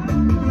step.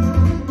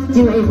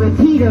 Do a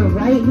repeater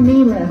right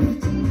knee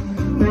lift.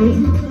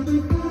 3.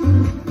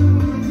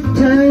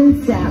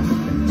 Turn step.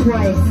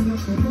 Twice.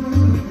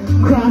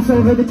 Cross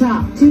over the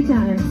top 2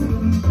 times.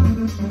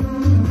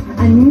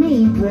 A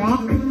knee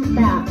walk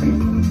back.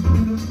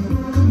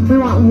 We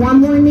want one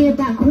more knee at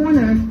that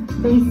corner.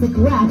 Basic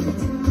left.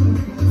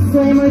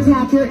 Slam or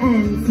tap your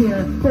ends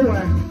here.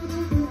 4,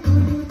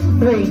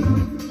 3,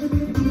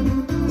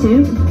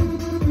 2.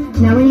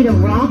 Now we need a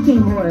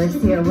rocking horse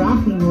here.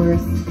 Rocking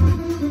horse.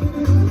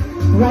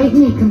 Right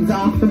knee comes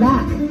off the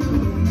back.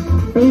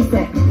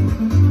 Basic.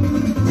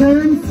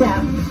 Turn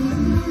step.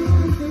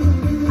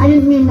 I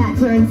didn't mean that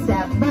turn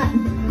step, but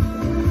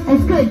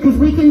it's good because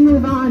we can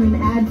move on and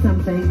add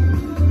something.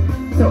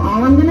 So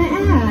all I'm going to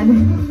add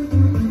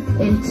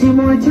in 2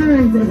 more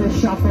turns is a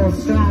shuffle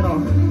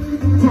straddle.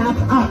 Tap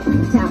up,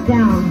 tap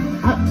down,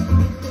 up,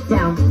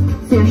 down.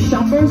 So your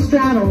shuffle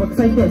straddle looks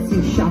like this.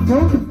 You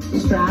shuffle,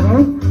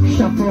 straddle,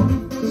 shuffle,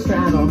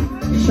 straddle.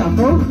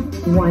 Shuffle,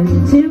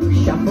 1,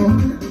 2, shuffle,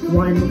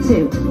 1,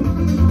 2.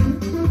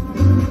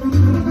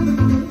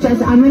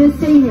 Just, I'm going to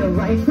stay here.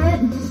 Right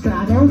foot,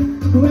 straddle,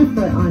 left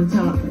foot on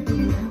top.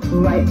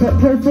 Right foot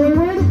pull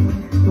forward,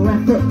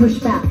 left foot push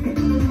back.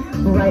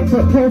 Right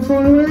foot pull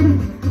forward,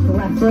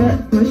 left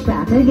foot push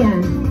back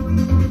again.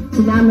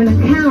 So now I'm going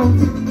to count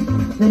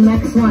the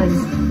next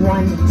ones.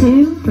 1,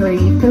 2,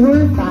 3,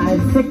 4,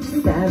 5, 6,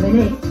 7,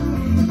 8.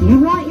 You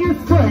want your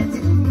foot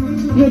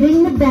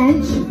hitting the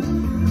bench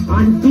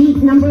on beat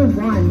number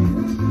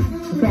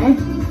 1. Okay?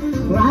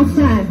 Last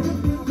time.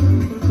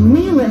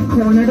 Knee lift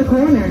corner to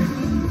corner.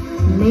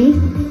 Knee,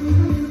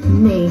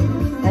 knee.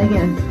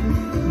 Again.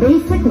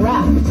 Basic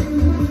left.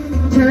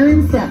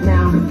 Turn step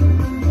now.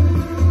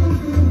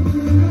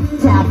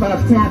 Tap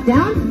up, tap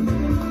down.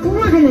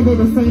 We're going to do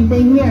the same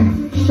thing here.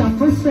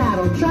 Shuffle,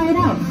 straddle. Try it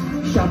out.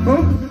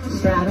 Shuffle,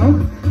 straddle,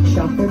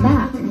 shuffle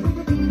back.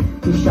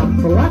 You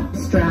shuffle up,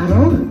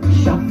 straddle,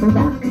 shuffle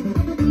back.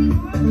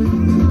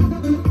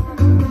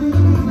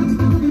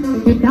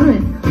 Keep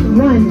coming.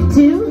 1,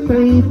 2,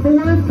 3,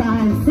 4,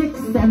 5, 6,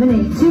 7,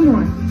 8. 2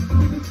 more.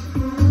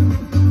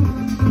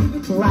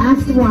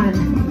 Last one.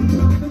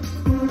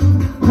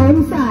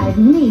 Home side,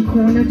 knee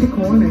corner to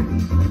corner.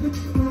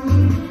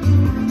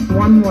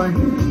 1 more.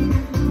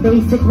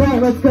 Basic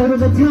right, let's go to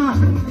the top.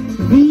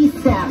 V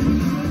step.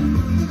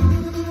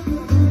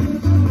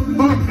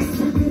 X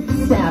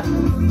step.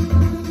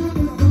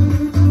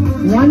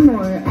 One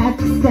more, X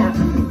step.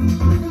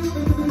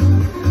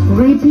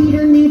 Repeat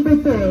your knee for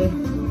 3.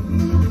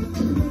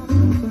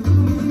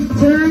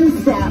 Turn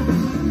step.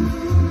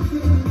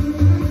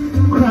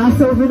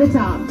 Cross over the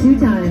top 2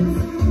 times.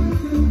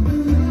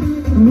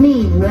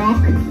 Knee,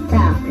 walk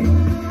back.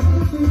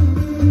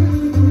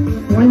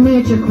 One knee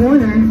at your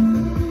corner.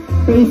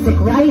 Basic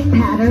right,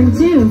 pattern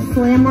 2.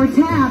 Slam or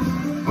tap,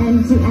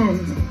 end to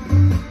end.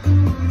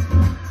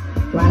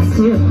 Last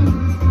 2.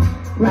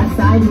 Left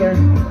side here,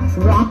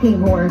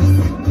 rocking horse.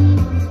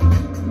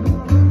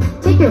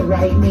 Take your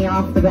right knee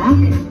off the back.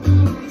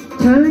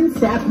 Turn,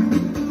 step.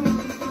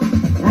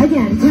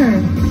 Again,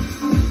 turn.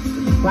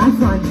 Last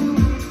one.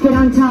 Get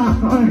on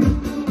top, or,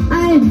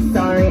 I'm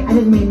sorry, I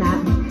didn't mean that.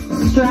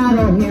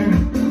 Straddle here.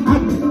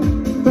 Up,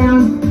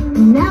 down.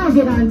 Now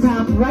get on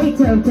top. Right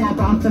toe tap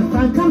off the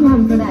front. Come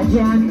home for that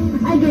jack.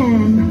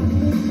 Again.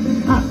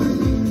 Up,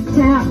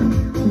 tap.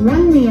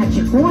 One knee at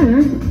your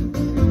corner.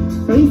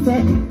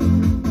 Basic.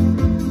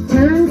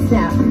 Turn,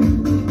 step.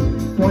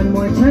 One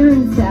more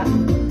turn, step.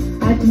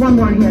 One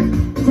more here.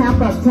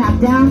 Tap up, tap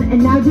down,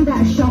 and now do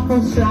that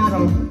shuffle,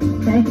 straddle.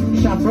 Okay?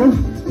 Shuffle,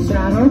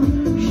 straddle,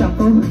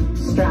 shuffle,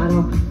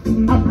 straddle.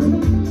 Up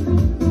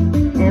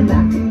and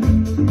back.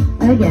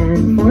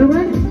 Again,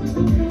 forward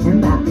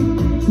and back.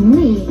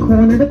 Knee,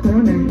 corner to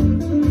corner.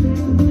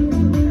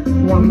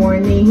 One more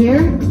knee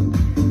here.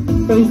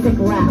 Basic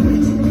left.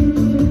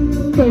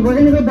 Okay, we're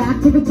going to go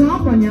back to the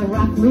top on your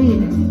left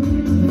lead.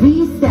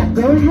 V-step,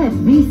 go ahead,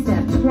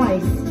 V-step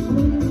twice.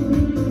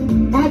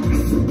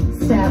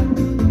 X-step.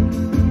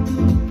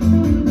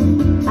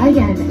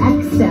 Again,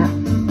 X-step.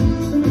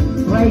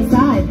 Right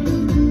side.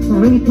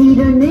 Repeat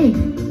your knee.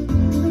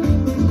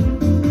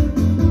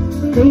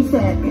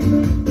 Basic.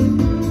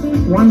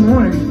 One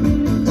more.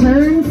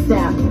 Turn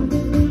step.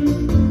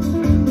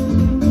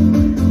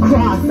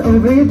 Cross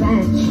over your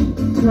bench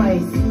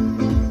twice.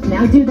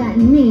 Now do that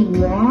knee,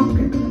 walk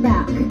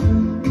back.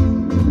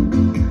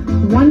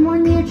 One more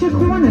knee at your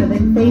corner,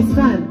 then face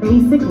front,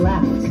 basic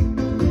left.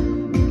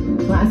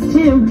 Last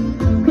 2.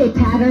 Okay,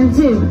 pattern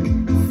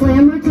 2.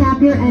 Slam or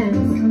tap your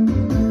ends.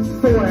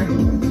 4,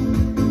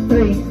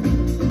 3.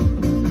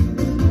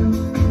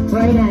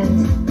 Right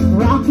end.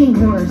 Rocking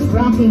horse,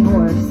 rocking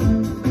horse.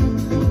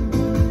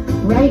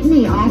 Right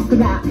knee off the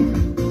back.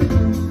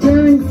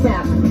 Turn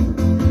step.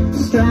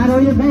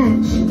 Straddle your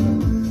bench.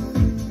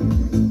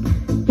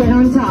 Get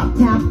on top.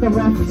 Tap the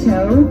left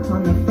toe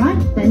on the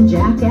front, then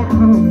jack at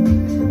home.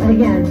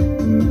 Again.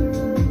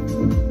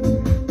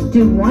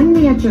 Do one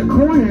knee at your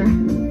corner.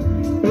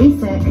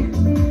 Basic.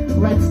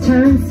 Let's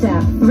turn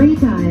step 3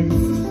 times.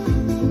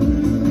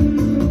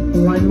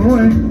 One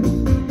more.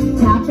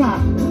 Tap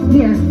up.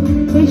 Here.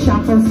 Hey,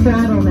 shuffle,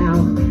 straddle now.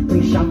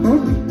 Reshuffle,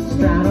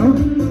 straddle,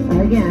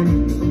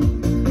 again.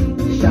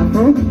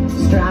 Shuffle,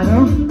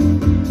 straddle,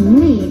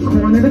 knee,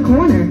 corner to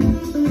corner.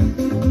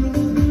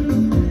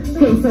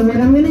 Okay, so what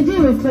I'm going to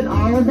do is put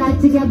all of that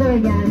together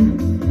again.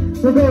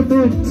 We'll go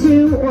through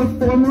 2 or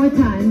 4 more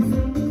times.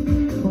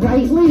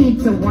 Right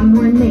lead, so one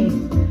more knee.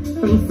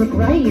 Basic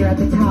right, you're at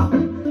the top.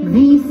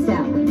 V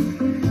step.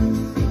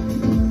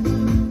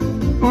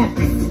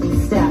 X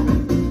step.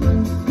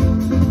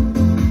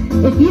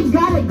 If you've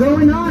got it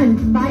going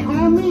on, by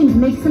all means,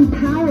 make some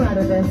power out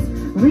of this.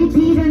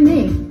 Repeat your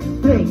knee.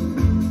 3.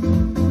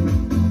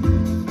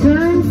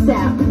 Turn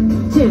step.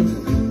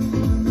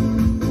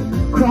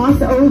 2.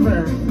 Cross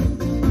over.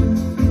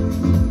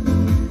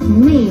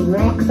 Knee,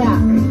 walk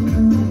back.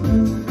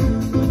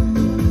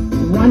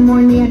 One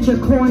more knee at your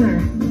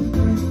corner.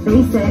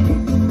 Basic.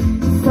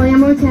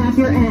 Slam or tap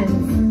your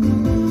ends.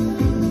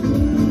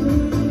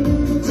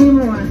 2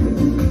 more.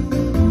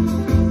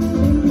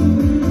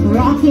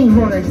 Rocking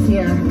horse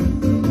here.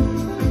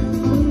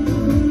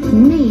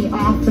 Knee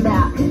off the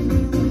back.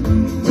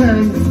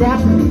 Turn,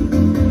 step,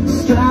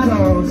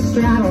 straddle,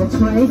 straddle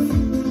twice.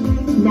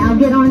 Now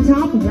get on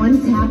top,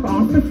 1 tap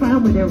off the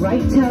front with your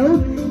right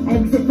toe.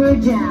 Exit for a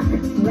jack.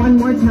 1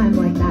 more time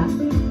like that.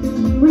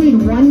 We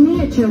need 1 knee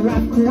at your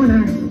left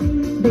corner.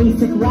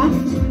 Basic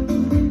left.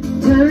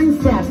 Turn,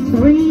 step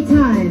 3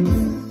 times.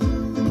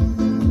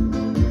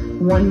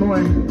 1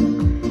 more.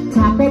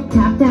 Tap up,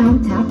 tap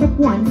down, tap up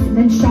once,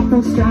 then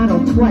shuffle,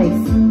 straddle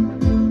twice.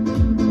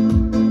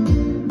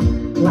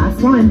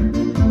 Last one.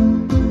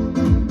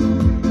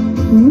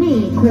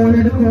 Knee,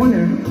 corner to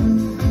corner.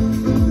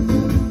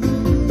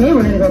 Okay,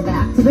 we're going to go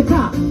back to the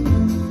top.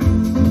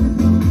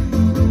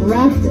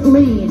 Left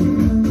lead,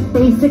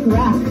 basic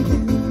left.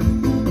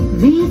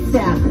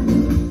 V-step.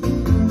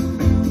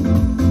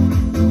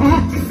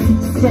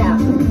 X-step.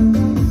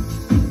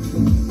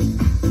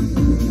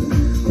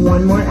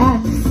 1 more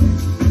X.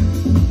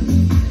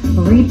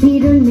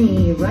 Repeat your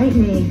knee, right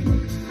knee.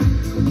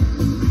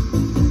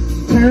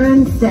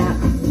 Turn, step.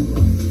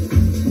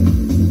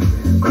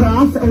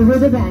 Cross over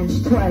the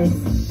bench twice.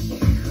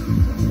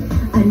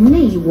 A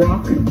knee,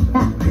 walk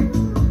back.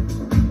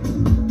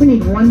 We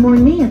need 1 more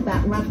knee at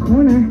that left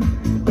corner.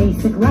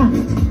 Basic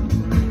left.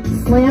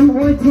 Slam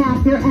or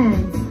tap your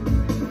ends.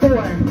 4.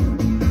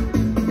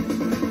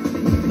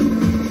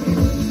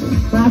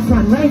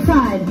 one, right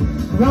side,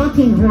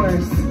 rocking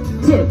horse,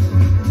 2.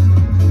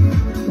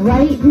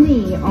 Right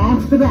knee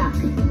off the back,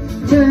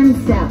 turn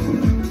step,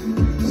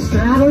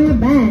 straddle your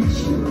bench.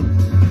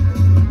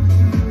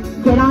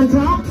 Get on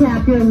top,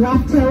 tap your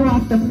left toe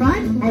off the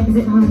front,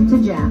 exit home to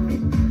jack.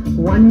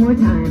 One more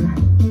time.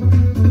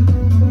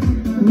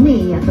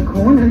 Knee at the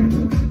corner,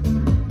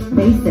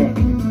 basic.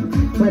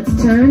 Let's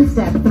turn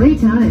step 3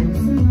 times.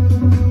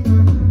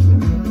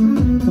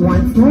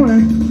 Once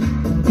more,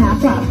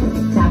 tap up,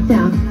 tap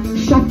down,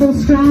 shuffle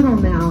straddle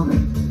now.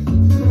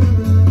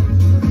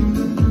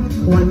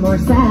 One more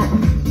set.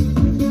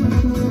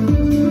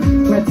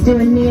 Let's do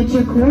a knee at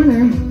your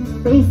corner.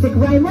 Basic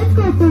right. Let's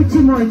go through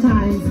 2 more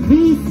times.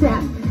 V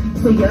step.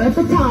 So you're at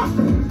the top.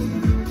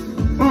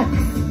 X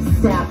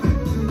step.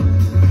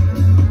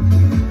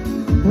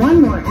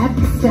 One more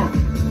X step.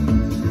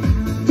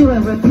 Do a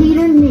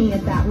repeater knee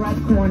at that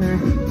left corner.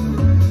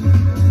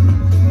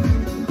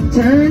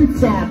 Turn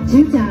step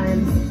 2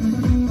 times.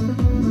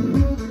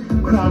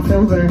 Cross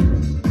over.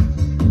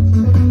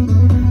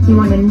 You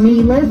want a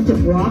knee lift,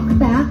 walk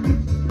back.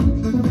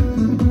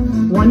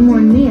 One more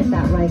knee at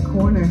that right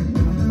corner.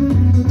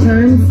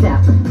 Turn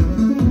step.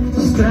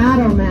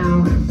 Straddle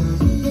now.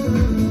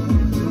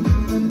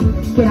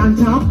 Get on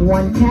top,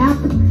 1 tap.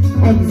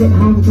 Exit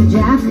home to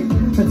jack.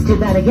 Let's do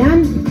that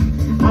again.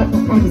 Up,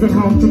 exit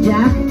home to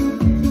jack.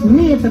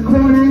 Knee at the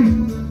corner.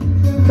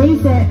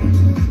 Basic.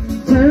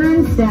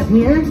 Turn step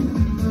here.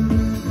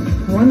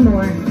 One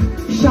more.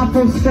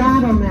 Shuffle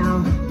straddle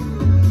now.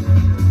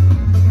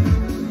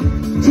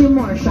 2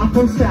 more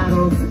shuffle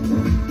straddles.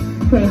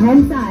 Okay,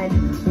 home side.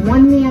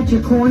 1 knee at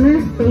your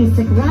corner.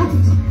 Basic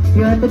left.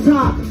 You're at the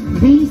top.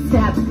 V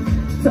step.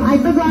 So I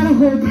forgot a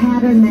whole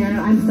pattern there.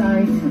 I'm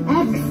sorry.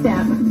 X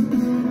step.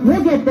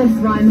 We'll get this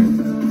one.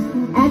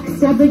 X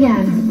step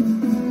again.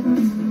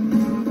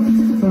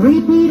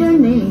 Repeater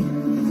knee.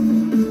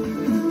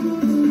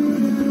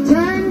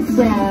 Turn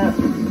step.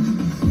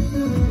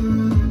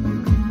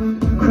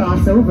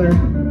 Cross over.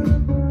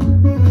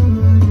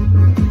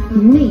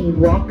 Knee,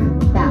 walk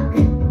back.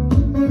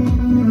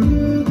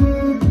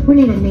 We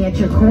need a knee at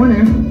your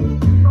corner.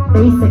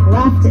 Basic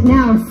left.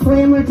 Now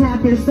slam or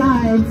tap your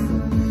sides.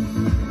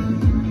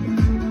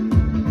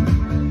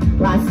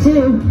 Last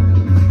 2.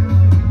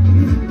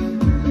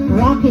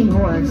 Rocking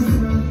horse.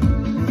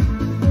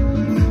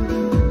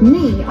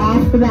 Knee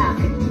off the back.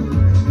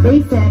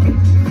 Basic.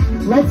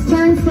 Let's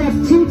turn step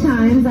 2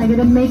 times. I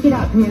gotta make it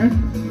up here.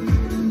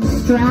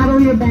 Straddle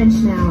your bench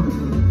now.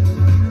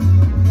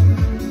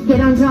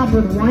 Get on top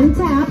with 1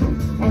 tap.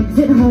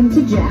 Exit home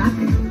to jack.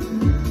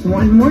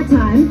 One more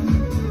time.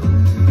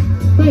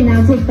 Okay,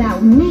 now take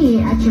that knee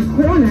at your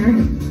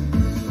corner.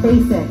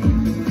 Basic.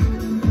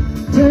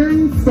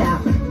 Turn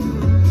step.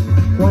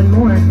 One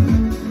more.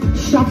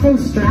 Shuffle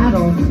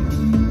straddle.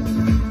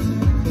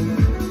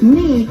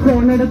 Knee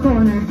corner to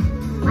corner.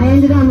 I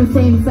ended on the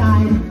same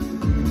side.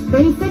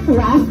 Basic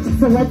left,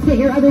 so let's get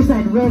your other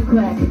side real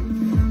quick.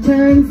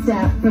 Turn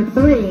step for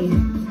 3.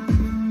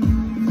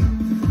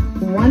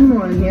 One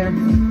more here.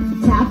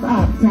 Tap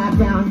up, tap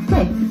down.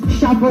 Okay,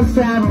 shuffle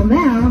straddle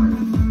now.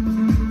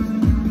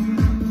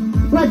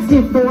 Let's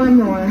do 4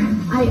 more.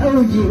 I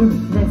owed you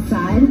this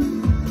side.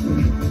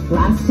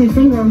 Last 2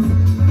 singles.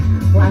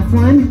 Last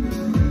one.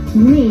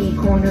 Knee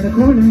corner to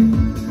corner.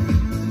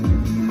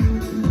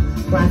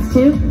 Last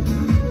 2.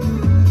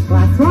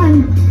 Last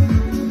one.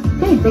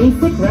 Okay,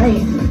 basic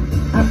right.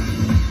 Up.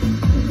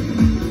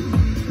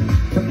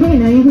 Okay,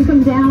 now you can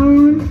come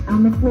down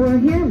on the floor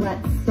here.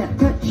 Let's step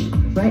touch.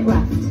 Right,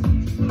 left.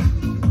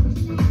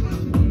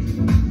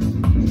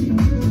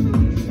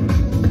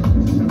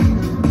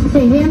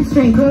 Okay,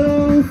 hamstring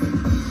curls.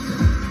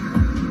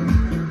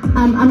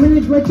 I'm going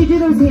to let you do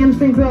those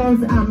hamstring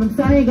curls. I'm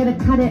sorry, I got to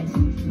cut it.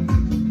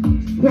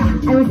 Yeah,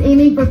 I was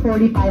aiming for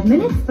 45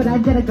 minutes, but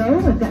I've got to go.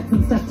 I've got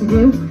some stuff to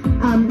do.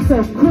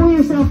 So cool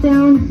yourself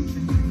down.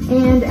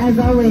 And as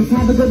always,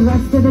 have a good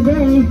rest of the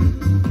day.